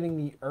definitely getting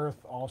the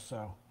earth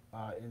also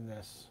in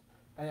this,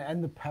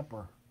 and the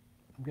pepper.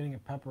 I'm getting a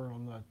pepper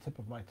on the tip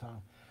of my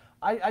tongue.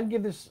 I'd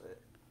give this.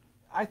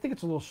 I think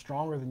it's a little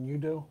stronger than you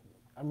do.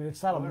 I mean,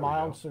 it's not a there we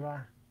mild go.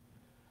 cigar.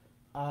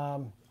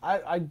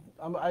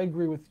 I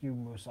agree with you,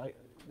 Moose.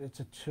 It's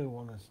a 2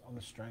 on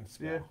the strength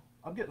scale. Yeah,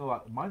 I'm getting a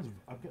lot. I'm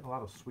getting a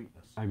lot of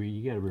sweetness. I mean,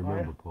 you got to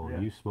remember, yeah? Paul, Yeah.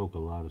 you smoke a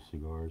lot of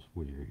cigars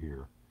when you're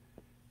here.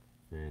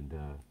 And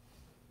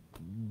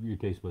your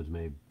taste buds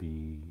may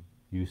be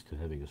used to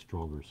having a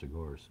stronger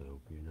cigar, so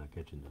you're not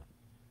catching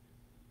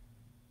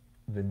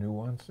The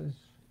nuances.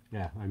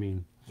 Yeah, I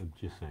mean, I'm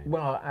just saying.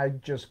 Well, I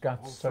just got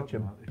All of a such a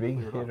sudden, it big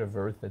cleared hit up. of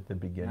earth at the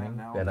beginning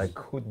now that I it's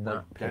could like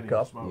not getting pick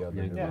up smoke. the other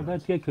yeah,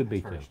 nuances. that could be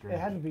It's very too. strange. It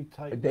had to be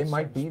tight. They in a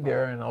might certain be spot.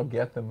 there, and I'll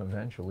get them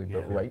eventually.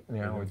 But Yeah. right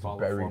now, And it's follow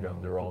buried formula.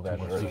 under all that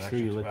Too much earth. Make sure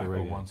you let the tobacco in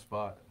ring one out.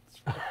 spot.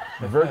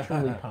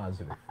 Virtually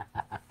positive.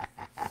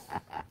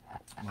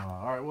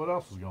 All right, what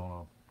else is going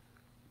on?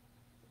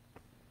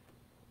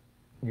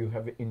 You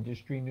have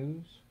industry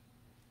news?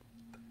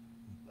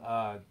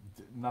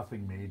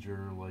 Nothing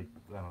major. Like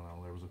I don't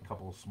know. There was a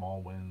couple of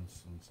small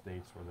wins in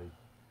states where they.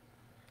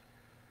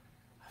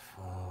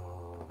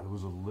 It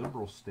was a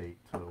liberal state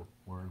too,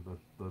 where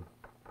the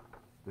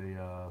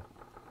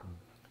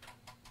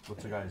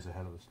what's the guy who's the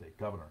head of the state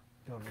governor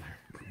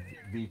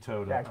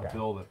vetoed That a guy.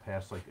 bill that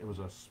passed like it was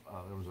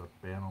there was a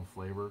ban on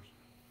flavors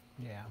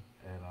Yeah.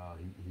 and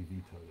he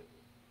vetoed it.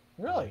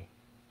 Really?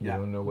 You Yeah.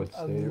 don't know what A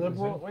state it was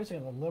liberal? in? Wait a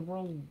second. A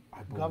liberal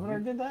I governor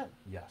believe- did that?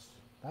 Yes.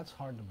 That's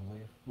hard to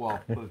believe. Well,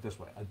 put it this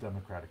way: a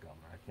Democratic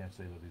governor. I can't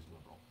say that he's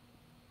liberal,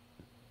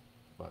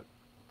 but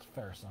It's a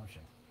fair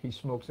assumption. He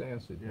smokes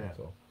acid, Yeah. that's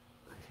all.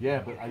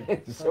 yeah. But I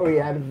So he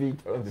had a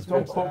veto.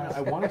 don't quote me.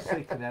 I want to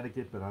say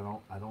Connecticut, but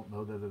I don't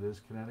know that it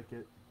is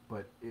Connecticut.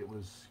 But it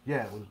was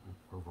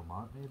or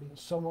Vermont maybe.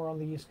 Somewhere on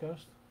the East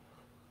Coast.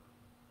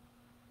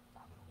 I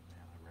don't know,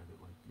 man. I read it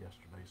like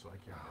yesterday, so I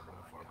can't remember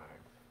that far back.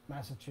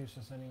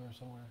 Massachusetts, anywhere,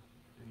 somewhere.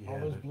 Yeah, All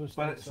those but- blue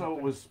but states so up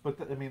it was. But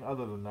I mean,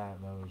 other than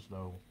that, no, there's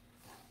no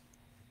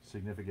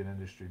significant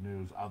industry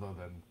news other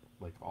than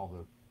like all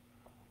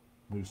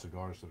the new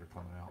cigars that are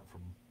coming out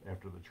from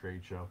after the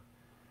trade show.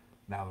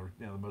 Now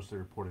they're mostly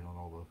reporting on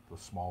all the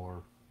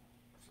smaller.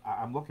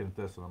 I'm looking at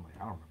this and I'm like,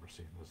 I don't remember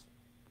seeing these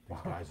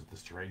guys at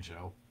this trade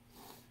show,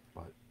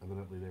 but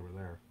evidently they were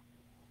there.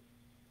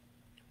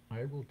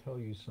 I will tell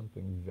you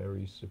something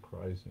very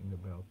surprising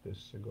about this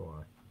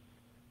cigar.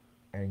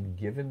 And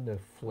given the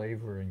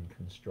flavor and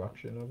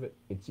construction of it,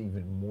 it's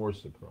even more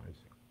surprising.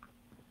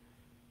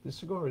 This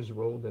cigar is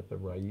rolled at the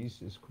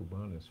Raíces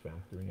Cubanas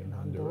factory in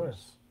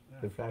Honduras. Yeah.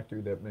 The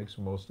factory that makes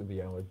most of the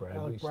Alec Bradley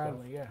Alec stuff.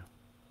 Bradley, yeah.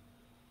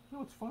 You know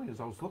what's funny is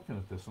I was looking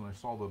at this and I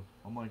saw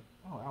I'm like,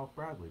 oh, Alec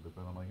Bradley, but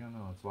then I'm like, oh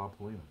no, it's La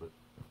Palina,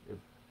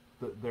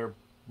 but their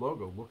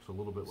logo looks a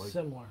little bit like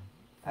Similar.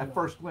 at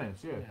first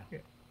glance, yeah. Yeah.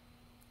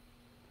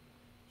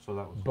 So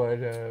that was. But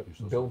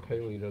useless Bill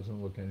information. Paley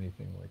doesn't look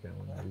anything like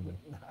Alan Rubin.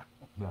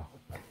 No.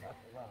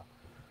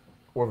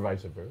 Or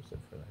vice versa,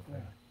 for that Yeah.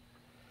 matter.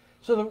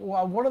 So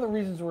one of the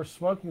reasons we're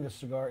smoking this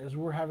cigar is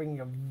we're having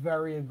a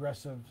very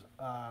aggressive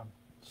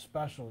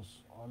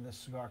specials on this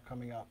cigar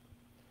coming up.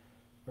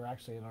 Or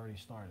actually, it already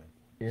started.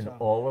 In So,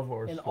 all of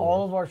our in stores.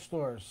 all of our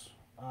stores.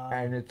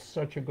 And it's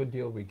such a good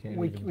deal, we can't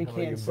we even tell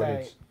can't you,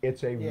 say- but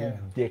it's a yeah.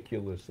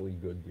 ridiculously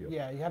good deal.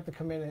 Yeah, you have to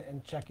come in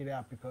and check it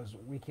out because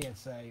we can't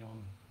say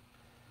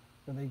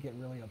or they get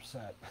really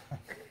upset.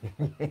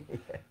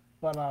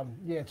 But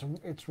yeah,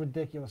 it's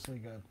ridiculously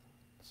good.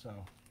 So.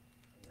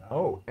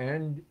 Oh,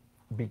 and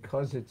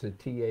because it's a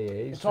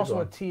TAA It's cigar, also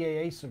a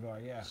TAA cigar,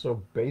 yeah.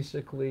 so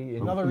basically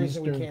in Another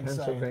reason we eastern can't say it.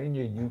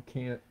 Pennsylvania, you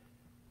can't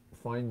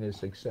find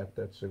this except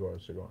at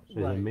Cigars. As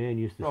Right. a man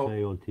used to Oh.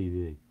 say on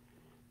TV,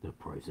 the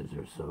prices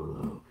are so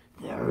low,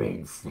 they're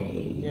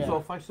insane. Yeah. So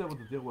if I said what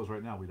the deal was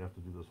right now, we'd have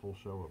to do this whole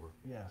show over.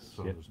 Yes.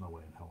 So Yep. there's no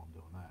way in hell I'm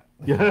doing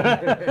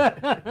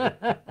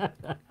that.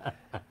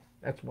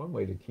 That's one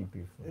way to keep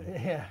you from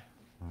Yeah.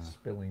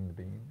 spilling the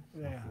beans.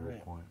 Yeah. That's the whole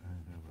Right. point. I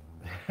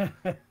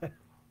didn't know that.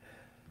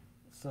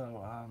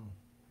 So,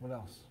 what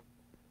else?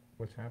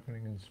 What's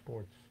happening in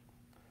sports?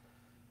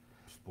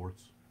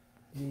 Sports.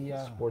 The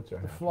Sports are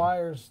the happening.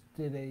 Flyers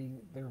did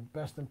their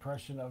best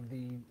impression of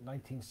the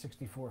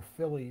 1964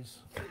 Phillies.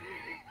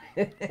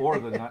 Or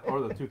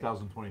the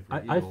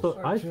 2023 I Eagles. thought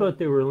Or two- thought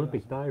they were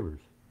Olympic divers.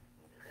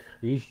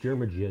 The East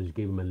German Jazz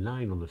gave them a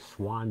 9 on the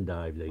swan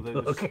dive they They,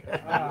 took. just, they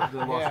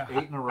lost yeah.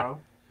 8 in a row.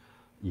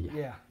 Yeah.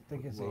 Yeah, I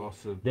think it's They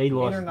lost to, They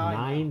lost or 9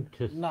 9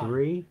 to Nine.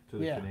 3. to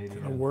the yeah.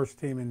 Canadians. The worst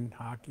team in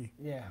hockey.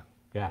 yeah.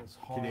 Yeah. It's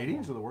horrible.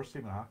 Canadians are the worst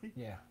team in hockey?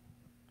 Yeah.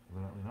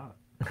 Evidently not.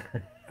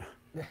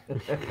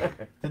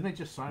 Didn't they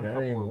just sign a Not couple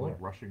of anymore. like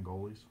Russian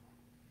goalies?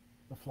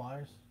 The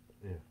Flyers.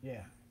 Yeah.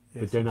 Yeah.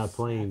 But they're not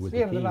playing with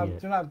Yeah, the but team they're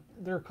yet. not.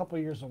 They're a couple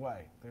of years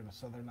away.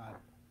 So they're not.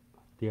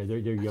 Yeah, they're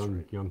young,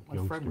 right. young My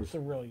friend youngsters. was-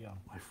 They're really young.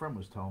 My friend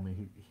was telling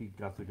me he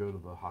got to go to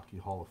the Hockey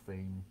Hall of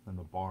Fame in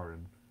the bar,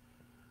 and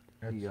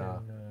That's he, in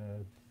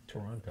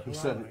Toronto. he Toronto,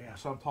 said, yeah.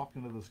 so I'm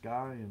talking to this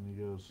guy, and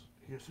he goes,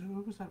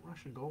 who was that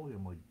Russian goalie?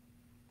 I'm like,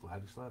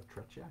 Vladislav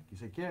Tretiak.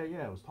 He's like, yeah,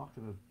 I was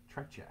talking to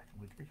Tretiak. I'm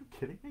like, are you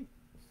kidding me?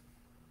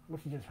 Was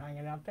he just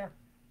hanging out there?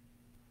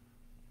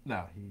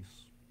 No,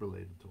 he's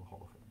related to a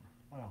Hall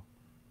of Famer.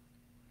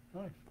 Oh.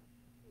 Nice.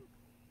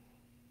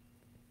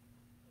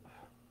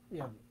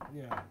 Yeah,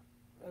 yeah.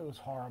 It was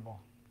horrible.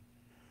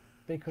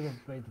 They could have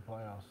made the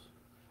playoffs.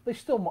 They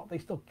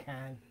still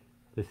can.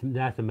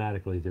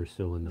 Mathematically, they're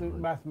still in the Do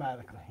hunt.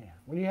 mathematically, yeah.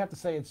 When you have to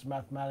say it's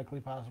mathematically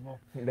possible,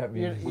 That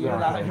means you're it's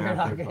not gonna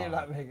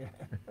happen. making it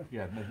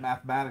Yeah,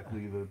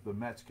 mathematically, the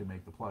Mets can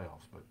make the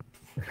playoffs,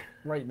 but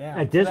right now.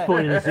 At this today.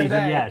 point in the season,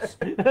 Today. yes.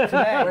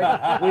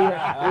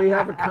 Today, we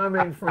have a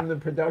comment from the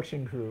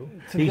production crew,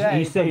 today,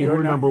 He's saying You're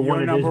we're number you're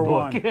one in his number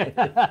book.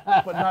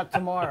 but not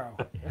tomorrow.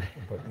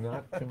 but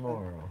not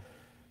tomorrow.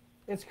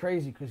 It's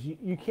crazy because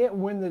you can't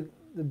win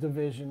the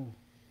division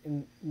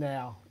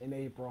now in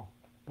April,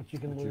 but you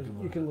can But you lose. can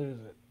You lose can it. lose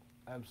it.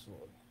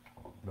 Absolutely.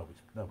 nobody's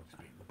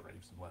beating the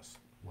Braves unless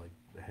like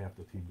half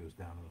the team goes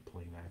down in a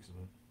plane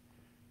accident.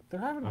 They're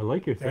having. I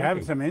like your They're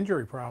having thinking. some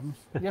injury problems.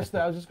 Yes,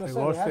 I was just going They to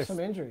say lost they have their- some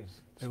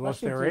injuries. they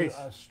lost especially their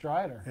to, ace.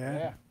 Strider. Yeah.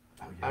 Yeah.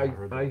 Oh yeah, I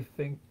heard that. I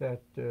think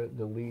that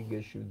the league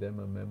issued them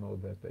a memo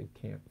that they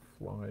can't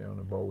fly on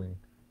a Boeing.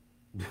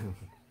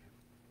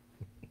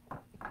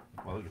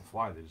 Well, they can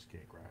fly, they just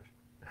can't crash.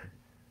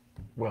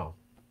 Well,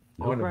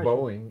 No on crashing. a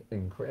Boeing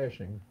and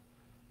crashing,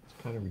 it's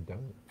kind of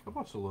redundant. I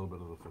watched a little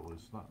bit of the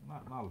Phillies, not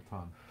a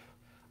ton.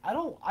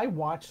 I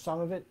watched some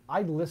of it.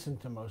 I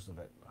listened to most of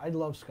it. I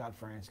love Scott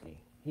Fransky.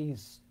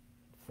 He's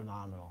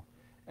phenomenal.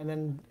 And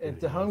then Dude, at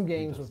the he home does- he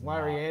games does with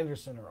Larry not.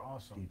 Anderson are He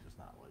awesome. does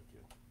not like you.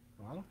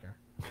 Well, I don't care.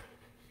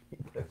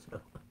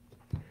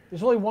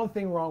 There's only one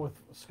thing wrong with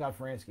Scott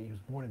Fransky. He was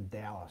born in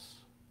Dallas.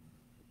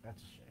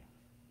 That's a shame.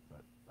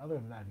 But other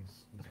than that,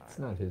 he's It's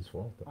all not his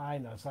fault, though. right. I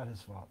know it's not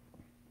his fault.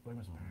 Blame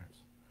his parents.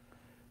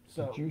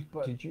 So,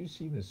 Did you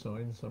see the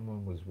sign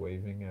someone was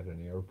waving at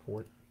an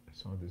airport? I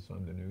saw this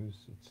on the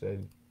news. It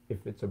said,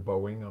 "If it's a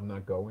Boeing, I'm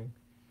not going."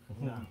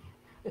 No.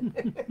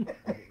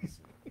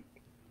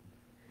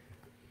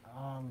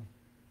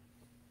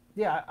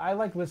 Yeah, I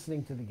like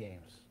listening to the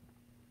games.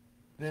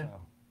 Yeah.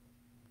 So,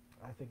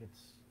 I think it's.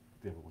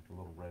 Do you have like a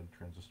little red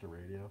transistor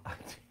radio?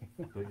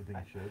 Don't you think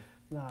you should?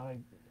 No,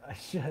 I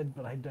should,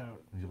 but I don't.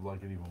 You'd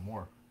like it even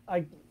more.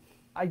 I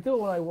do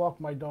it when I walk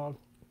my dog,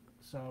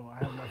 so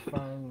I have my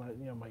phone, my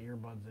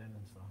earbuds in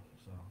and stuff.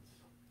 So it's,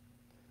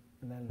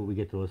 and then But we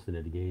get to listen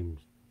to the game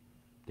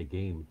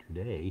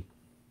today.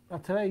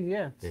 today,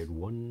 yeah, They had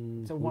one.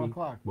 it's at 1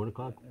 o'clock. 1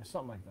 o'clock. Or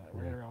something like that,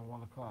 right Yeah. around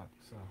 1 o'clock.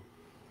 So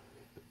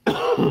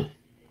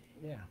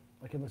yeah,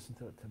 I can listen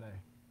to it today,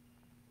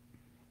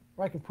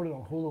 or I can put it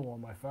on Hulu on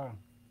my phone.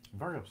 I'm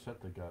very upset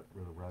they got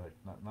rid of Reddick.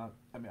 Not.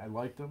 I mean, I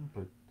liked him,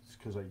 but it's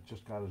because I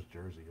just got his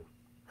jersey.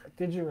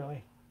 Did you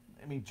really?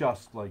 I mean,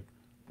 just like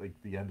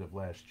the end of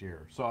last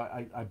year. So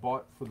I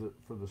bought for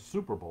the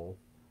Super Bowl.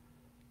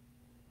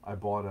 I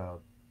bought a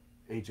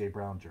AJ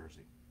Brown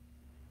jersey,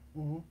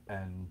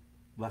 and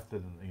left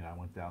it. In, I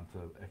went down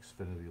to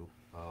Xfinity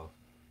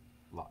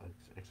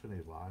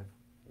Live.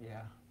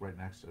 Yeah. Right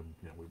next to him.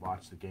 We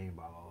watched the game.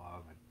 Blah blah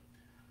blah. And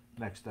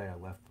next day, I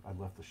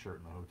left the shirt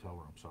in the hotel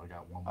room, so I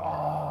got one more.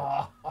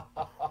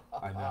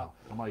 I know.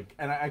 I'm like,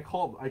 and I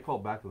called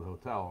back to the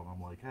hotel, and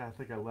I'm like, hey, I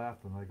think I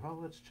left. And they're like, oh,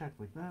 let's check.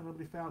 Like, nah,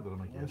 nobody found it. I'm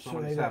like, yeah, I'm sure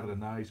somebody's they having a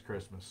don't. nice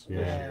Christmas Yeah.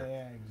 this Yeah, year.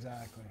 yeah,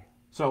 exactly.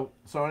 So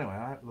anyway,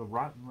 I had the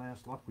rotten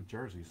last luck with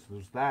jerseys. So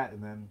there's that,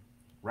 and then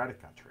Reddick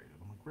got traded.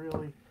 I'm like,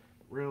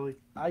 really?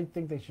 I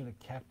think they should have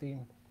kept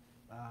him.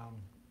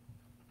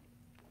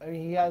 I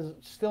mean, he has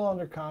still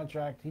under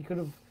contract. He could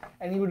have,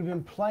 and he would have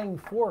been playing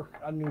for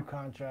a new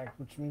contract,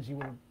 which means he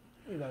would have,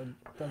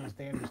 done his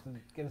damnedest to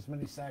get as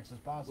many sacks as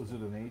possible. Was it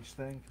an age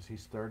thing? Because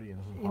he's 30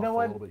 and isn't You know a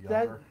what? little bit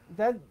younger.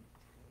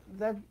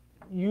 That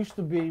used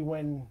to be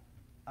when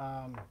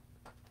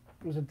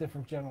it was a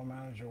different general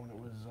manager. When it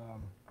was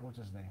what's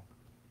his name?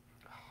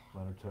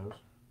 Leonard Toes.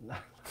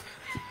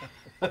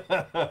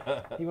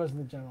 He wasn't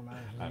the general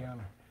manager. He was the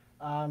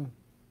owner.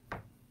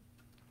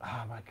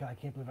 Oh my God, I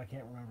can't believe I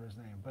can't remember his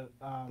name. But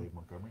Dave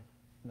Montgomery.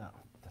 no,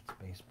 that's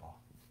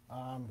baseball.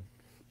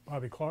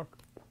 Bobby Clark.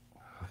 Oh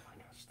my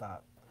God,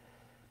 stop.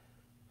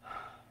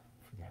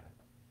 Forget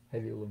it.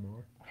 Eddie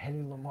Lamar.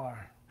 Henny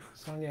Lamar,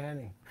 Sonia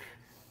Henny.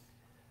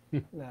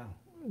 No,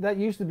 that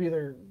used to be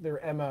their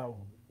MO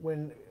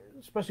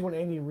especially when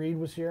Andy Reid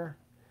was here.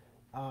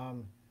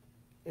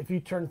 If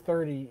you turned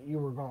 30, you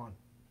were gone,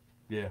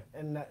 Yeah.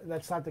 and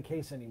that's not the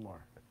case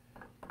anymore.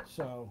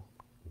 So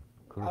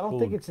Coulda I don't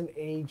fooled, think it's an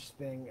age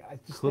thing. I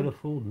just could think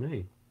have fooled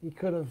me. he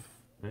could have.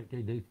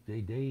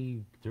 They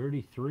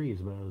 33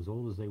 is about as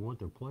old as they want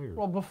their players.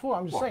 Well, before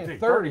I'm just Well, saying hey,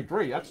 30.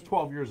 33. That's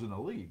 12 years in the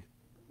league.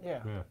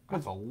 Yeah. yeah.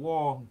 That's a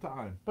long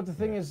time. But the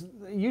thing is,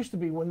 it used to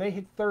be when they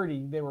hit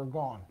 30, they were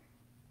gone,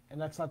 and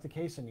that's not the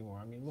case anymore.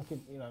 I mean, look at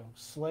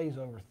Slay's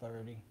over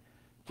 30,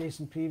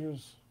 Jason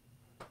Peters,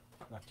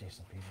 not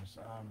Jason Peters,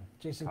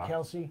 Jason Cox.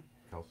 Kelsey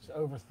Kelsey. is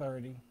over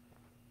 30,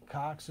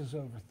 Cox is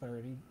over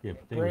 30, Yeah,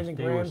 but Brandon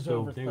Graham's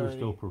over they 30. were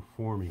still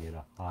performing at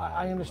a high.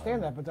 I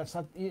understand level. that, but that's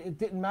not. It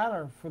didn't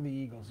matter for the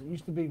Eagles. It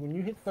used to be when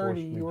you hit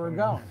 30, Forced you were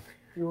retirement. gone.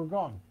 You were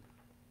gone,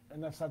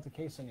 and that's not the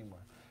case anymore.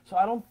 So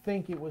I don't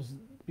think it was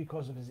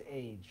because of his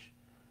age.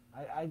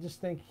 I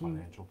just think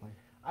Financial thing.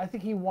 I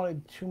think he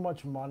wanted too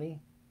much money.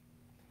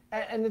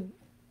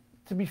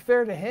 To be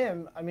fair to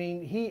him, I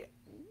mean, he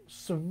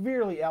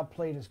severely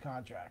outplayed his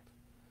contract.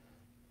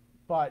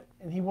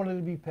 And he wanted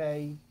to be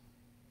paid,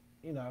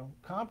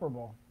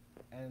 comparable.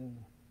 And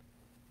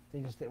they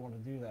just didn't want to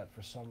do that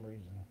for some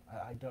reason.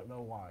 I don't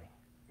know why.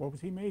 What was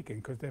he making?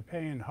 Because they're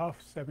paying Huff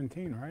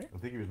 17, right? I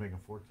think he was making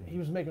 14. He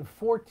was making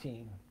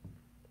 14,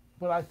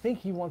 but I think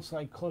he wants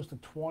like close to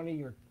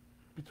 20 or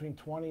between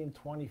 20 and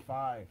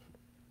 25.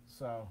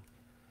 So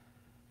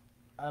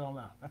I don't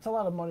know. That's a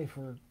lot of money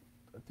for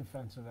a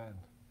defensive end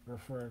or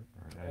for an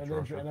edge an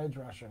rusher. edge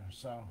rusher.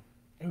 So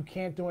who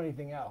can't do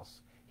anything else.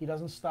 He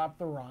doesn't stop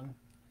the run.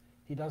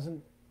 He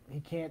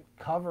can't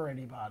cover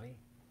anybody.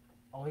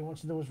 All he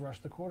wants to do is rush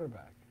the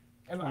quarterback.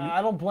 And 20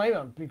 I don't blame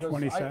him because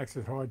 20 sacks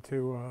is hard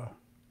to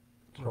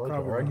It's hard to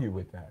recover. argue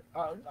with that.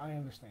 I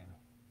understand.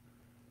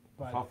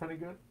 But Huff any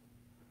good?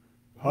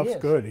 Huff's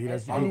is. good. He And-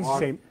 does and he's he's-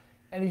 same.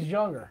 and he's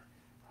younger.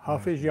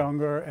 Huff is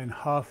younger, and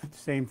Huff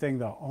same thing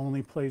though.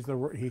 Only plays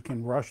he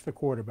can rush the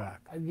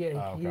quarterback.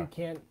 Yeah, he okay.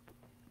 can't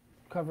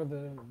cover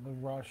the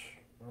rush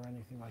or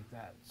anything like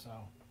that. So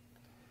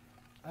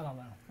I don't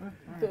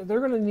know. They're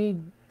going to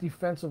need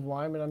defensive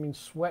linemen. I mean,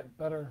 Sweat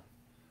better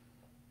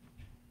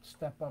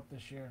step up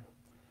this year.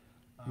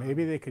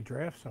 Maybe they could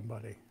draft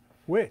somebody.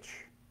 Which,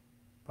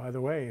 by the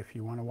way, if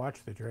you want to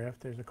watch the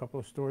draft, there's a couple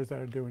of stores that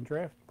are doing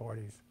draft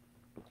parties.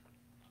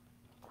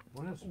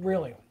 What is it?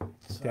 Really.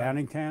 So,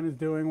 Downingtown is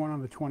doing one on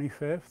the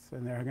 25th,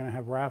 and they're going to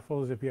have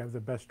raffles. If you have the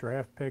best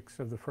draft picks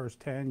of the first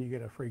 10, you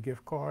get a free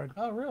gift card.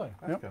 oh, really?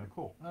 That's Yep. kind of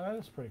cool. Oh, that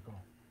is pretty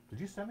cool. Did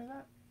you send me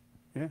that?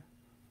 Yeah.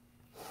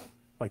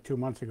 Like 2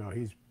 months ago.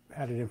 He's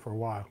had it in for a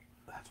while.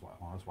 That's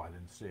why I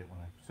didn't see it when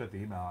I sent the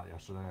email out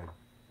yesterday.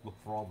 I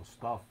looked for all the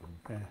stuff,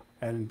 and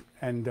Yeah.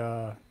 And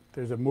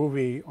there's a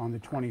movie on the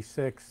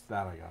 26th,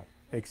 that I got.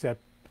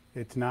 except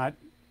It's not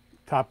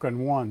Top Gun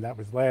 1. That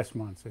was last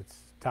month's. It's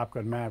Top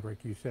Gun Maverick.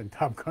 You sent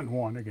Top Gun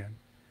 1 again.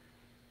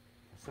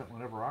 I sent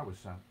whenever I was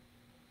sent.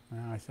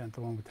 No, I sent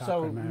the one with Top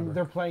So Gun Maverick.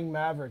 they're playing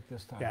Maverick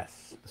this time.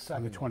 Yes, The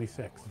on the second one.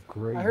 26th.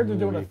 Great I heard they're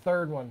doing a movie.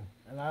 third one,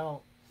 and I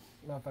don't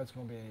know if that's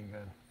going to be any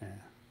good. Yeah.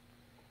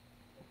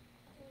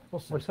 We'll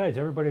see. Besides,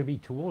 everybody would be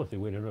too old if they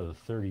wait another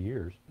 30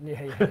 years.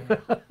 Yeah, yeah,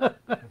 yeah.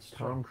 That's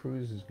true. Tom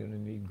Cruise is going to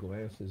need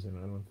glasses, and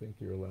I don't think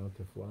you're allowed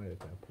to fly at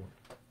that point.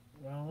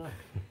 I don't know.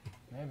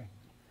 Maybe.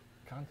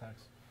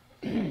 Contacts.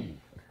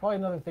 Probably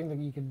another thing that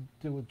you could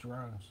do with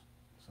drones.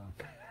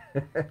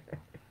 So.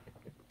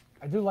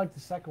 I do like the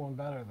second one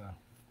better, though,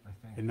 I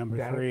think. In number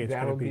That'll, 3, it's going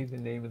that'll to be be. the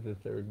name of the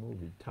third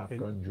movie, Top It-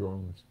 Gun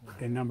Drones.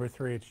 In number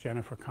 3, it's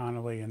Jennifer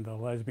Connelly and the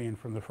lesbian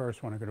from the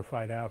first one are going to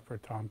fight out for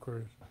Tom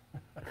Cruise.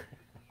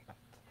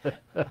 I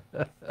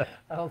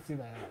don't see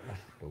that happening.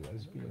 The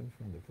lesbian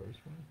from the first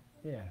one?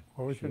 Yeah.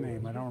 What was her She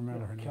name? I was- don't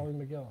remember her Kelly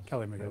name. McGillis.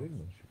 Kelly I McGill. didn't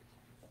know she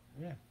was.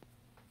 Yeah.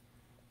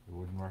 You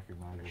wouldn't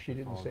recognize her. She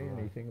didn't if say it was,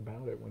 anything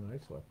about it when I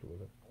slept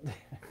with her.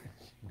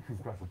 She's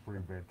got some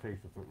pretty bad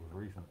taste if it was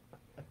recent.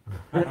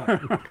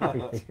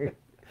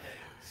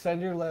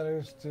 Send your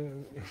letters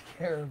to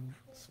care of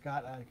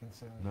Scott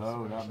Atkinson.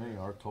 No, not me.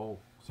 Our toll.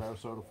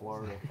 Sarasota,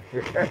 Florida.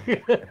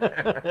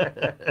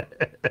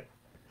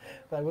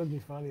 That would be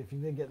funny if you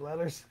did get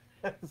letters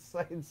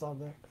saying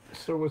something.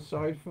 So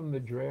aside from the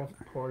draft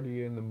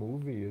party and the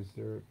movie, is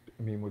there,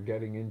 I mean, we're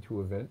getting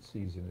into event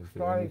season. Is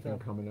there Starting anything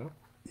to. coming up?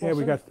 Yeah,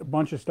 we Wilson? got a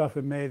bunch of stuff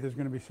in May. There's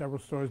going to be several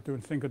stores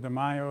doing Cinco de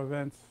Mayo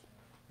events.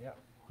 Yep.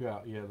 Yeah,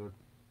 yeah.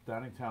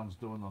 Downingtown's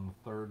doing on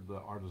the 3rd the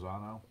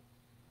Artisano,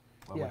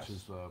 Yes. which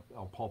is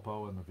El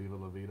Pulpo and the Viva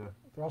La Vida.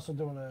 They're also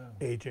doing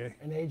AJ.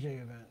 an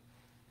AJ event.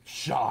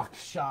 Shocked.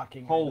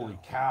 Shocking. I Holy know.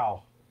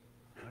 cow.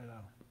 I know.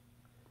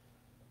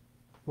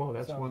 Well,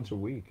 that's So- once a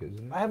week, isn't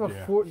it? I have a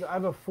Yeah. I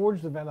have a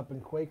forged event up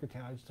in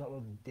Quakertown. I just don't know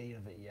the date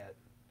of it yet.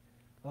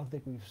 I don't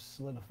think we've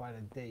solidified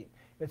a date.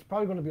 It's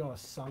probably going to be on a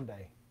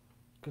Sunday,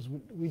 because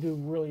we do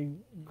really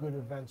good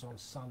events on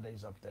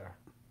Sundays up there.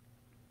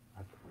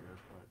 That's weird,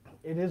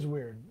 but It is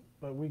weird,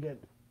 but we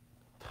get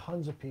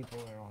tons of people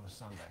there on a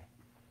Sunday.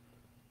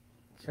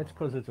 That's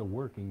because it's a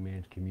working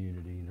man's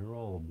community and they're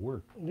all at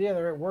work. Yeah,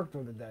 they're at work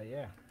during the day.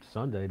 Yeah.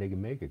 Sunday they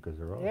can make it because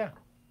they're off. Yeah.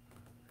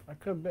 I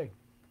could be.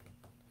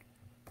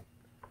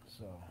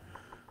 So.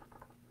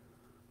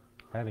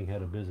 Having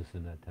had a business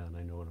in that town,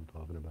 I know what I'm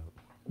talking about.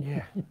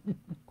 Yeah.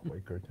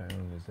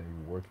 Quakertown is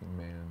a working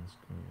man's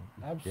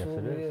community.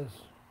 Absolutely is.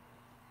 is.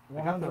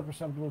 I got the-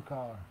 100% blue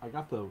collar. I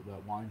got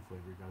that wine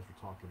flavor you guys were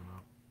talking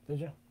about. Did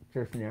you?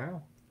 Just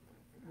now?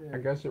 Yeah. I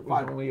guess it was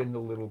Fine. only in the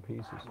little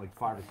pieces. Like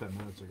 5 or 10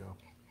 minutes ago.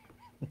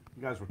 You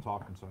guys were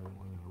talking, so I didn't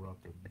want to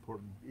interrupt an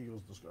important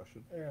Eagles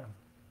discussion. Yeah.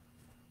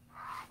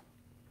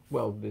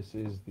 Well, this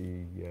is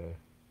the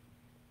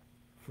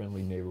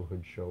friendly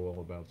neighborhood show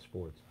all about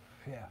sports.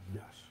 Yeah.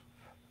 Yes.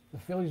 The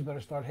Phillies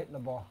better start hitting the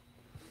ball.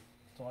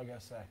 That's all I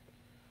gotta say.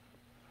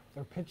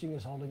 Their pitching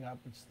is holding up.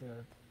 It's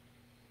their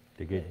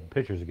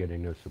Pitchers are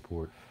getting no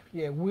support.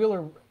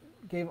 Wheeler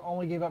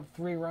only gave up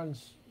 3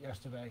 runs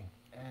yesterday,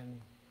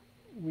 and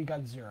we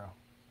got 0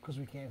 because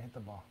we can't hit the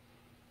ball.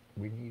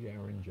 We need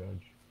Aaron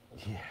Judge.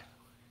 Yeah.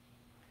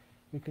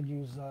 We could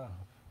use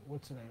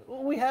what's the name?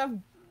 Well, we have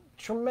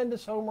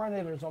tremendous home run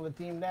hitters on the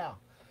team now.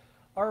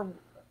 Our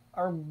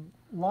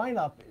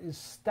lineup is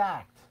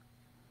stacked,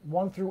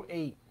 1 through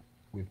 8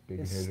 With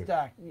big is hitters.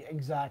 stacked. Yeah,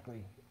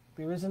 exactly.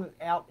 There isn't an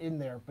out in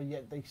there, but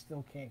yet they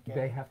still can't get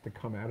They it. have to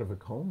come out of a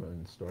coma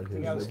and start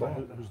hitting gotta the start.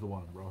 ball. Who's the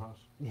one? Rojas?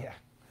 Yeah.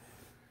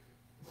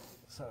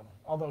 So,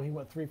 although he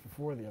went 3 for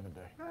 4 the other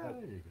day. But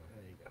There you go.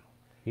 there you go.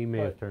 He may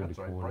But have turned That's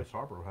the right. corner. Bryce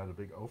Harper had a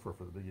big offer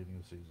for the beginning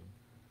of the season.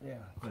 Yeah.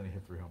 Then he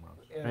hit 3 home runs.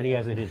 And he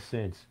hasn't hit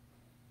since.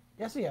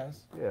 Yes, he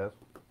has. Yes.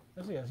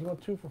 Yes, he has. He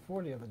went 2 for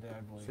 4 the other day,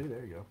 I believe. See,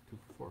 there you go. 2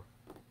 for 4.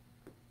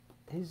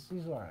 He's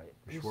all right.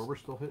 You sure we're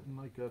still hitting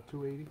like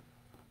 280?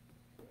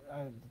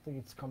 I think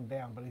it's come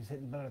down, but he's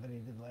hitting better than he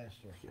did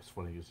last year. It's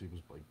funny because he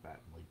was like batting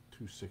like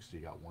 260,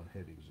 got 1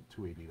 hit. He was at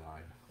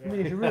 289. I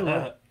mean,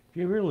 if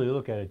you really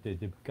look at it,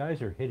 the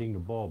guys are hitting the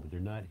ball, but they're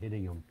not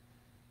hitting them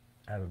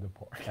Out of the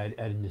park.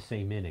 in the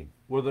same inning.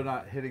 Well, they're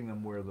not hitting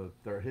them where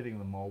they're hitting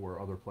them all where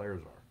other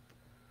players are.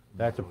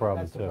 That's a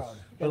problem That's the too. problem.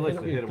 But Gotta like,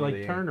 hit 'em- hit 'em where like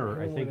they aim. Turner,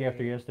 Hit I 'em think where after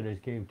they aim. yesterday's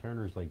game,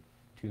 Turner's like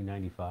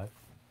 295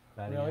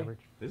 batting Really? average.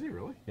 Is he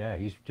really? Yeah,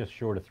 he's just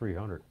short of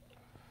 300.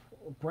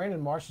 Brandon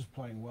Marsh is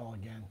playing well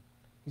again.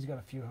 He's got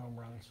a few home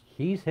runs.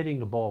 He's hitting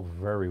the ball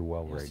very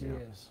well Yes, right he now.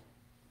 is.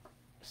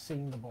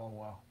 Seeing the ball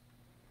well.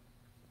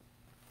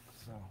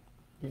 So,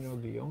 You know,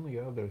 the only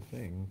other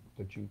thing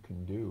that you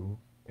can do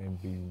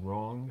and be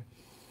wrong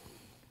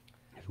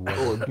His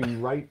weather- or be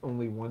right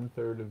only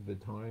 1/3 of the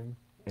time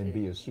and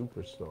be a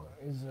superstar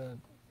he's a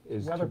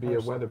is Weather to be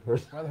person. a weather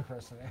person. weather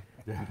person.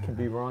 You can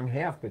be wrong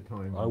half the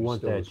time. I and be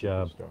want still a that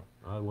job. superstar.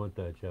 I want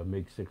that job.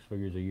 Make 6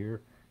 figures a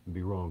year and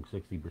be wrong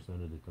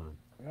 60% of the time.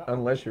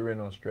 Unless you're in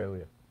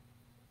Australia.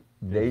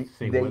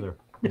 Same weather.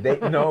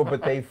 No,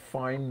 but they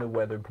fine the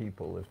weather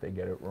people if they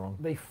get it wrong.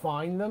 They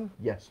find them?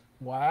 Yes.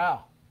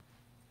 Wow.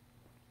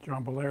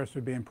 John Bolaris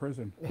would be in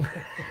prison.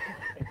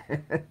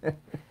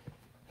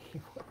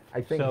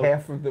 I think So-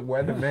 half of the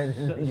weathermen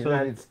in the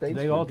United States.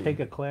 They would all be. take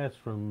a class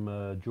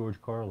from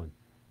George Carlin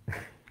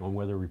on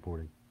weather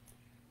reporting.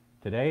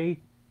 Today,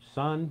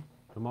 sun.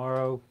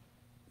 Tomorrow,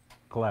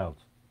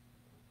 clouds.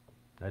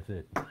 That's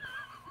it. That's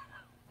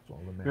all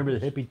that Remember the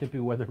matters. hippy dippy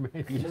weatherman?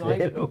 used to Tonight-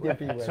 do?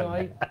 Hippie weather.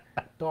 Tonight,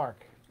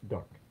 dark.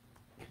 Dark.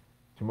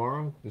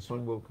 Tomorrow, the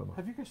sun will come up.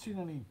 Have you guys seen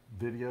any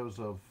videos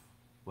of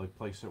like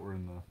places that were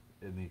in the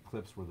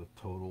eclipse where the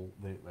total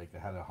they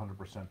had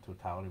 100%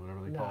 totality,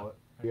 whatever they call No. it?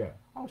 Yeah.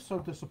 I was so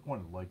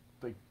disappointed. Like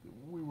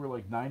we were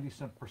like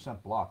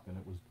 90% blocked, and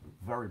it was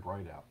very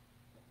bright out.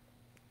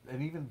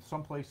 And even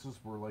some places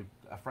were like,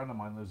 a friend of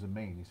mine lives in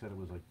Maine. He said it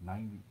was like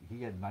 90. He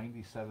had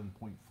 97.4%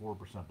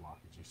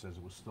 blockage. He says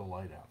it was still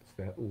light out. It's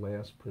that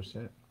last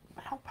percent.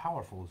 How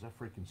powerful is that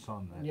freaking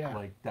sun? That Yeah.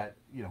 like that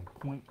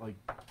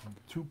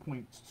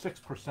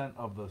 2.6%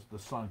 of the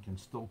sun can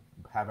still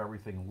have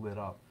everything lit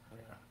up.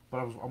 Yeah.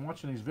 But I'm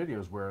watching these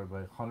videos where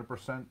the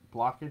 100%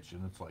 blockage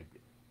and it's like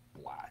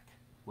black.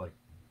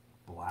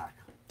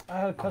 I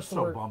had a I'm so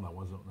customer. bummed that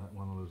wasn't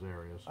one of those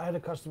areas. I had a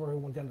customer who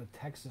went down to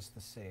Texas to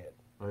see it,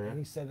 Oh, yeah? and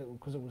he said it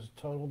because it was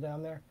total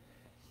down there.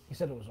 He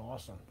said it was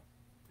awesome.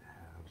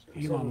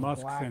 Elon So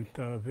Musk black. sent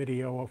a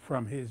video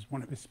from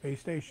one of his space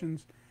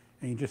stations,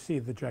 and you just see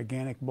the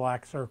gigantic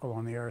black circle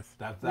on the Earth.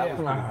 That Yeah.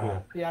 was pretty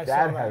cool. Yeah, I That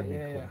saw had that. to be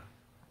Yeah, cool. yeah.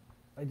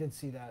 I did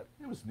see that.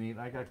 It was neat.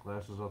 I got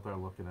glasses out there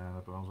looking at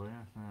it, but I was like,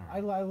 all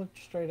right. I looked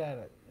straight at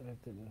it, and it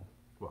didn't.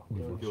 Well, You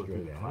if you looked go through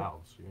straight the at it?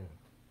 clouds, yeah.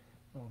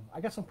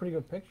 I got some pretty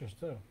good pictures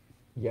too.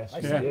 Yes, I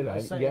you sent- did. I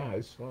sent- Yeah,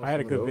 I saw. I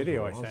had a some of good those.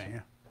 video Were I awesome. sent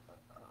you.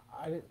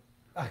 I didn't.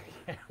 I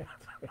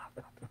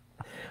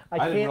I didn't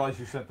can't. realize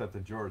you sent that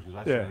to George because I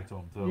Yeah. sent it to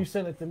him too. You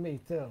sent it to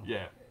me too.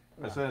 Yeah.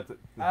 I sent it to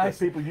I the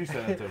people you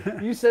sent it to.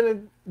 You sent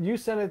it. You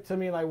sent it to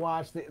me, and I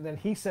watched it. And then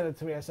he sent it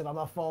to me. I said, "I'm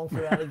not falling for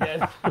that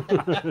again."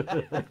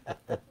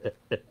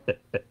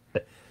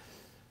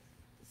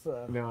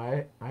 So No,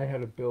 I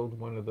had to build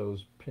one of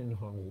those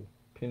pinhole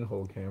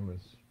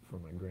cameras for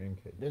my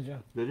grandkids. did you?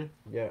 Did you?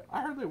 Yeah,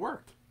 I heard they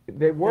worked.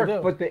 they work,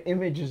 do. but the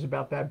image is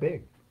about that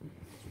big.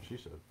 That's what she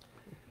said.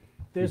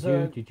 There's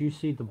Did you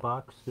see the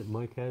box that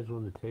Mike has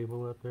on the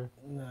table out there?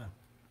 no.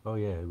 Oh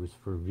yeah, it was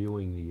for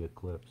viewing the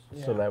eclipse.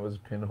 So Yeah. that was a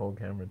pinhole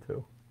camera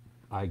too.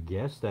 I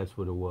guess that's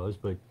what it was,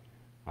 but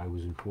I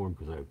was informed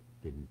because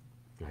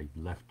I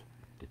left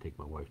to take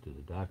my wife to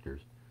the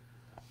doctor's.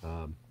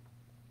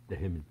 That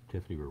him and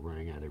Tiffany were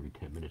running out every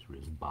 10 minutes with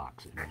his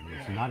box. And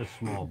it's not a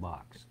small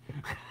box.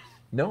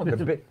 No, the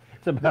big.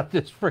 It's about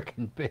this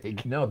freaking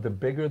big. No, the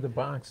bigger the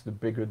box, the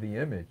bigger the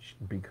image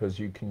because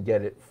you can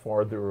get it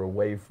farther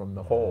away from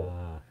the hole.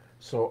 Ah.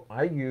 So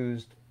I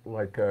used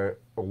like a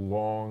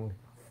long,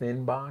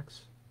 thin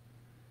box,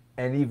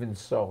 and even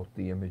so,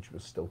 the image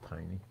was still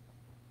tiny.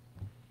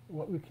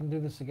 What we can do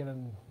this again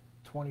in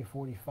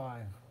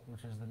 2045,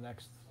 which is the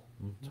next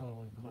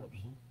total eclipse.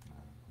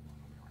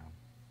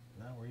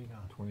 No, where are you going?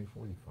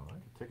 2045.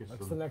 Tickets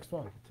That's to the next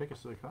one.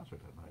 Tickets to the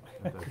concert that night.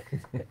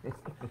 I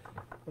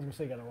was gonna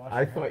say, gotta watch.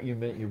 I it. thought you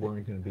meant you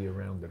weren't going to be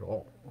around at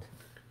all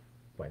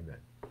by then.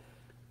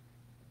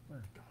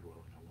 God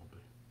willing, I won't be.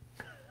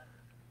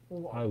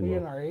 We'll I be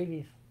in will. our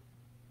 80s.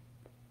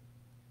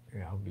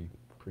 Yeah, I'll be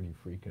pretty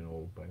freaking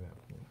old by that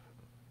point.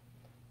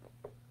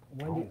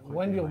 Wendy, quit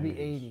Wendy the will be 90s.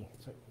 80.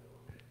 So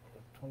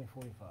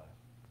 2045.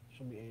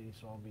 She'll be 80,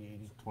 so I'll be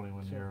 80.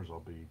 21 So- years, I'll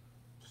be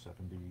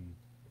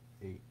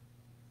 78.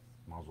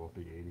 Might as well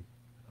be 80.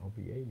 I'll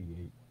be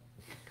 88.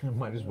 I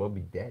might as well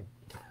be dead.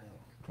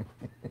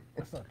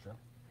 That's not true.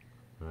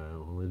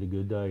 Only the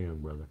good die young,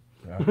 brother.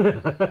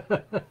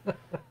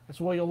 That's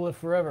why you'll live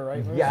forever,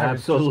 right? Lewis? Yeah. I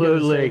was just gonna say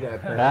Absolutely.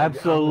 that, man.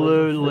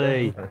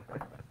 Absolutely.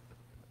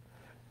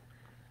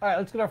 All right,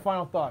 let's get our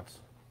final thoughts.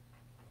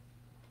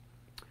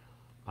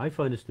 I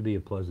find this to be a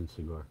pleasant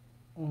cigar.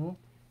 Mm-hmm.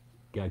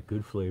 Got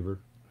good flavor.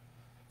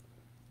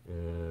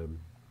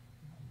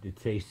 The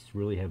tastes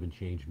really haven't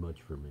changed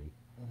much for me,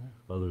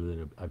 other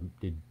than I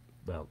did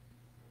about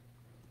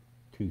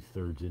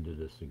 2/3 into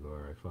the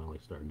cigar. I finally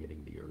started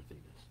getting the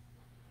earthiness.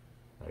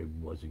 I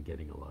wasn't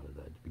getting a lot of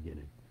that at the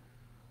beginning.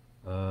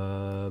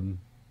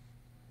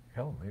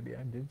 Hell, maybe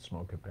I did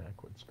smoke it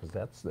backwards because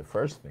that's the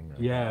first thing.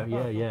 Yeah,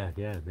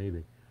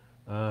 maybe.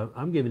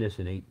 I'm giving this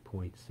an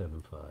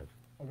 8.75.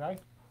 Okay.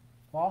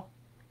 Paul?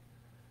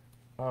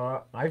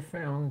 I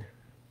found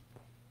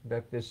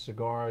that this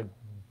cigar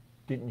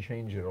didn't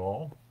change at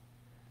all.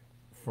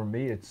 For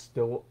me, it's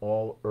still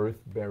all earth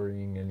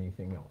burying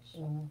anything else.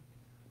 Mm-hmm.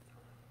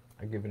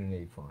 I give it an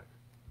 8.5.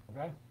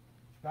 Okay.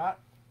 Scott?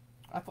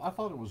 I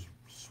thought it was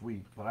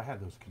sweet, but I had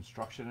those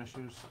construction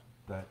issues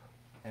that,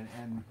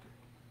 and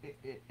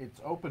it's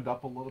opened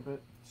up a little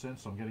bit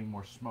since I'm getting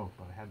more smoke,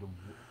 but I had to,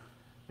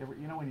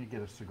 you know when you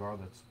get a cigar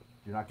that's,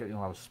 you're not getting a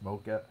lot of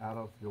smoke out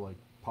of, you're like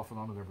puffing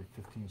on it every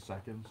 15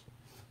 seconds,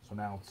 so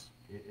now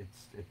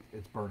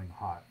it's burning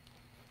hot.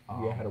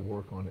 You had to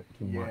work on it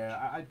too much.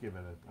 Yeah, I'd give it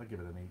an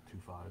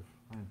 8.25. I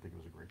didn't think it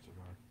was a great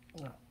cigar.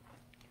 No.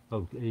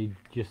 Oh, to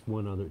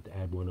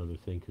add one other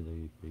thing to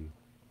the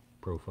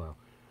profile.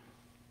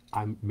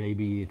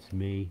 Maybe it's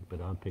me,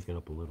 but I'm picking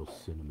up a little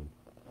cinnamon,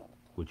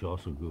 which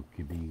also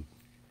could be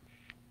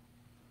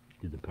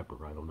the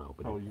pepper. I don't know,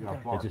 but Oh, you got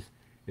Okay. bark.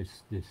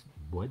 it's this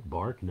what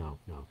bark? No,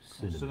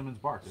 cinnamon. Cinnamon's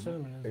bark, isn't it?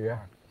 Cinnamon is Yeah.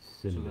 bark.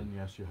 So Cinnamon. then,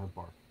 yes, you have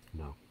bark.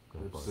 No,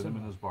 not bark.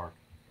 Cinnamon is bark.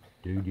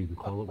 Dude, you can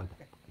call it what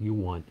you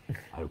want.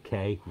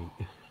 Okay.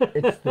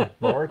 It's the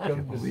bark of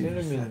the believe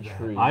you cinnamon said that.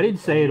 tree. I didn't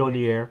say it on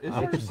the air. Is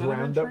there a It's cinnamon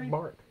ground up tree?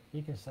 bark.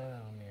 You can say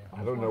that on the air.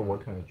 I don't know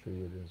what kind of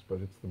tree it is,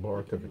 but it's the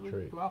bark Can of you, a like,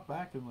 tree. go out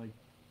back and like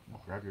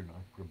grab your knife,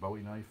 your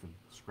Bowie knife, and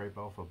scrape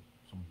off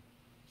some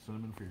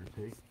cinnamon for your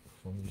tea?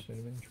 From your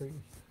cinnamon tree.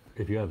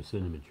 If you have a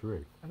cinnamon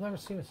tree. I've never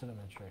seen a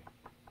cinnamon tree.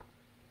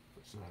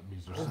 So that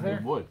means there's Is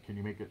cinnamon there? wood. Can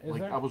you make it? Is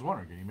Like there? I was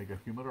wondering, can you make a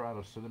humidor out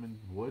of cinnamon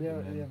wood? Yeah,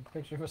 and then, yeah.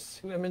 Picture of a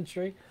cinnamon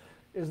tree.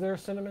 Is there a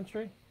cinnamon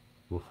tree?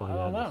 We'll find I out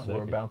don't in a know. second.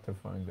 We're about to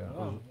find out.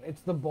 Oh,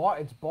 it's the bark.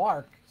 It's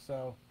bark,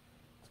 so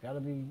it's got to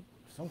be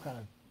some kind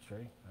of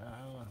tree. I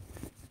don't know.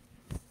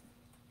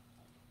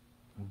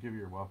 We'll give you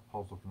your. Well,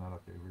 Paul's looking that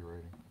up. Give you a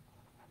rating.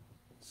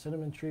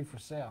 Cinnamon tree for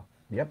sale.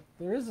 Yep,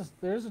 There is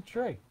a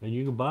tree. And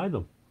you can buy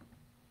them.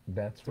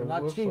 that's They're what it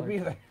not looks cheap like.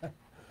 either.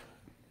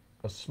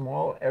 A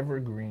small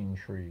evergreen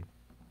tree.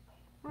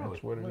 Really?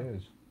 That's what it Really?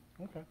 is.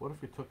 Okay. What if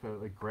you took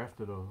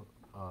grafted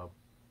a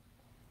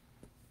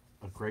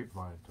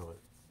grapevine to it?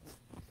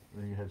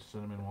 Then you had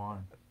cinnamon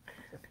wine.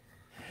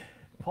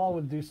 Paul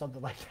would do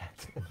something like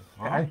that.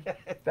 Huh?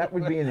 That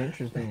would be an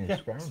interesting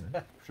experiment.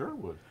 Sure it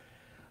would.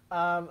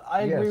 I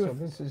Yeah, agree so with.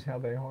 this is how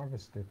they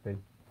harvest it.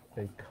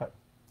 They cut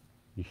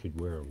You should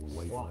wear a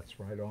white lab. lots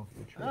right off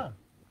the tree. Ah,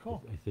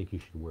 cool. I think you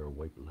should wear a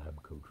white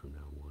lab coat from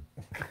now on.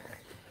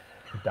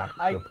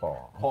 Dr. I-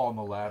 Paul. Paul in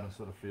the lab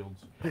instead of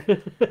Fields.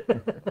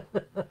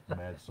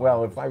 Mad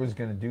Well, if scientist. I was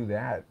going to do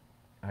that,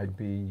 I'd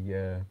be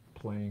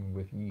playing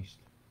with yeast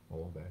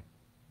all day.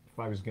 If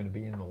I was going to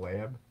be in the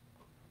lab,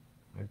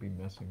 I'd be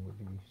messing with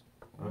yeast.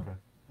 Okay,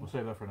 we'll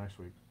save that for next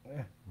week. Yeah. I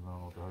don't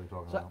know what the hell you're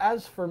talking So about.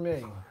 as for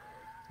me,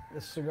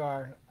 this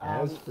cigar.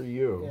 As for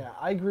you, Yeah,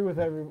 I agree with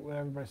what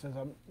everybody says.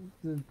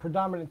 The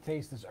predominant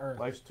taste is earth.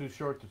 Life's too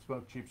short to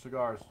smoke cheap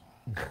cigars.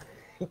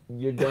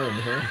 you're done,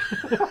 huh?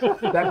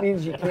 That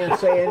means you can't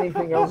say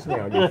anything else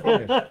now. You're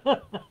finished.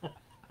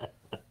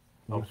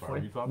 Oh,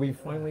 sorry. You thought? We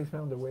finally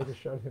found a way to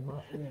shut him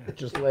up. Yeah.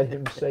 Just let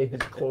him say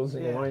his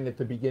closing Yeah. line at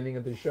the beginning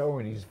of the show,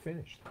 and he's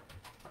finished.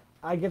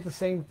 I get the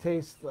same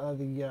taste,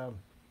 the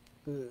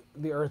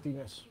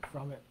earthiness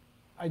from it.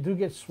 I do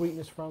get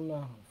sweetness from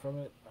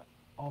it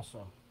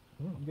also.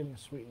 I'm getting a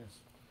sweetness.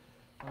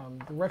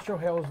 The retro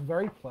hail is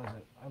very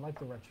pleasant. I like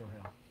the retro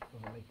hail.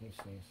 Doesn't make me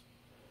sneeze.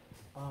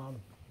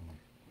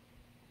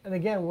 And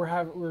again, we're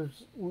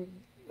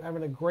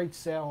having a great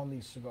sale on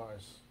these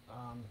cigars.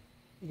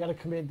 You got to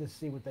come in to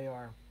see what they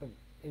are, but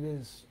it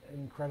is an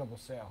incredible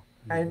sale.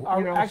 And Our,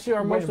 you know, actually,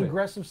 our wait a most minute.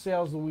 aggressive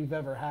sales that we've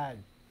ever had,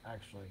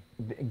 actually,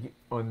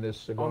 On this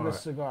cigar. on this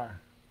cigar.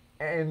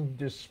 And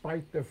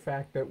despite the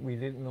fact that we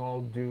didn't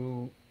all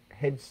do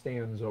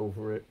headstands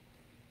over it,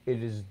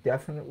 it is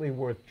definitely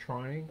worth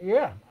trying.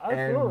 Yeah, And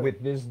absolutely.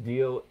 with this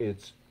deal,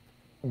 it's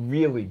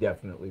really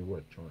definitely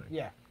worth trying.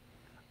 Yeah,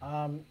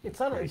 it's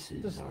not.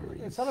 Prices are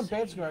It's not a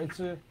bad cigar.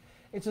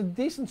 It's a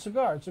decent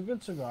cigar. It's a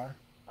good cigar,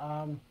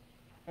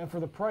 and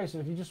for the price,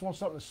 and if you just want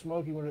something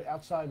smoky when you're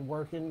outside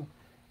working,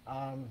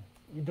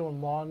 you're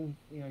doing lawn,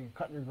 you're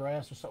cutting your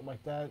grass or something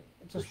like that.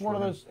 It's just one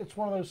of those. It's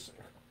one of those.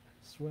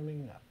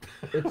 Swimming.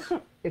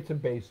 No. It's a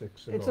basic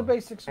cigar. It's a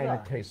basic cigar.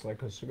 And it tastes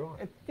like a cigar.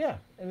 Yeah,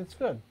 and it's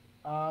good.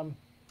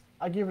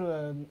 I give it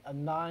a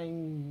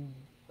 9,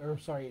 or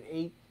sorry,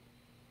 an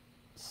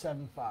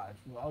 8.75.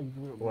 I'll give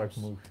it Like worse.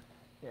 moosh.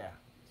 Yeah.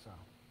 So.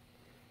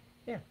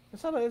 Yeah,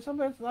 it's not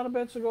a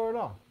bad cigar at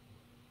all.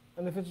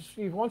 And if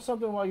you want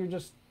something while you're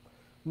just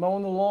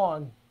mowing the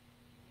lawn,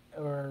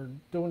 or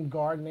doing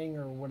gardening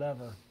or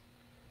whatever,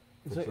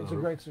 it's Fixing a the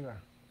roof. great cigar.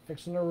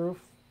 Fixing the roof,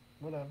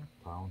 whatever.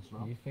 Plowing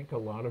snow? You think a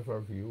lot of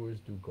our viewers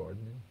do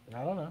gardening?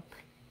 I don't know.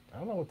 I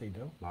don't know what they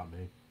do. Not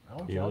me. I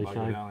don't The judge. only I'll get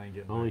time, down and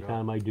get only back up.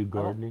 time I do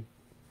gardening,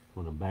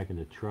 when I'm backing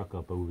the truck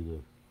up over the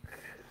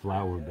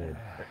flower bed.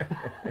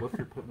 What if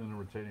you're putting in a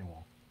retaining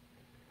wall?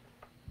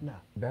 No,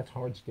 That's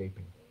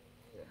hardscaping.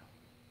 Yeah.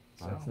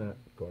 That's So- not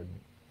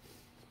gardening.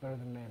 it's better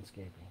than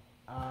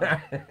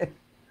manscaping.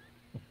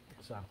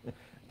 So,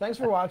 thanks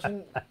for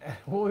watching.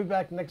 We'll be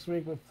back next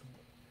week with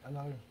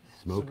another.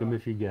 Smoke them cigar.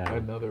 if you got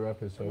 'em. Another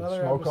episode.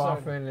 Another Smoke episode.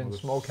 often and Another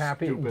smoke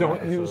happy. stupid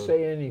Don't you episode.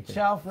 say anything.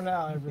 Ciao for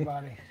now,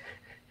 everybody.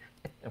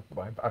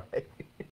 Bye bye.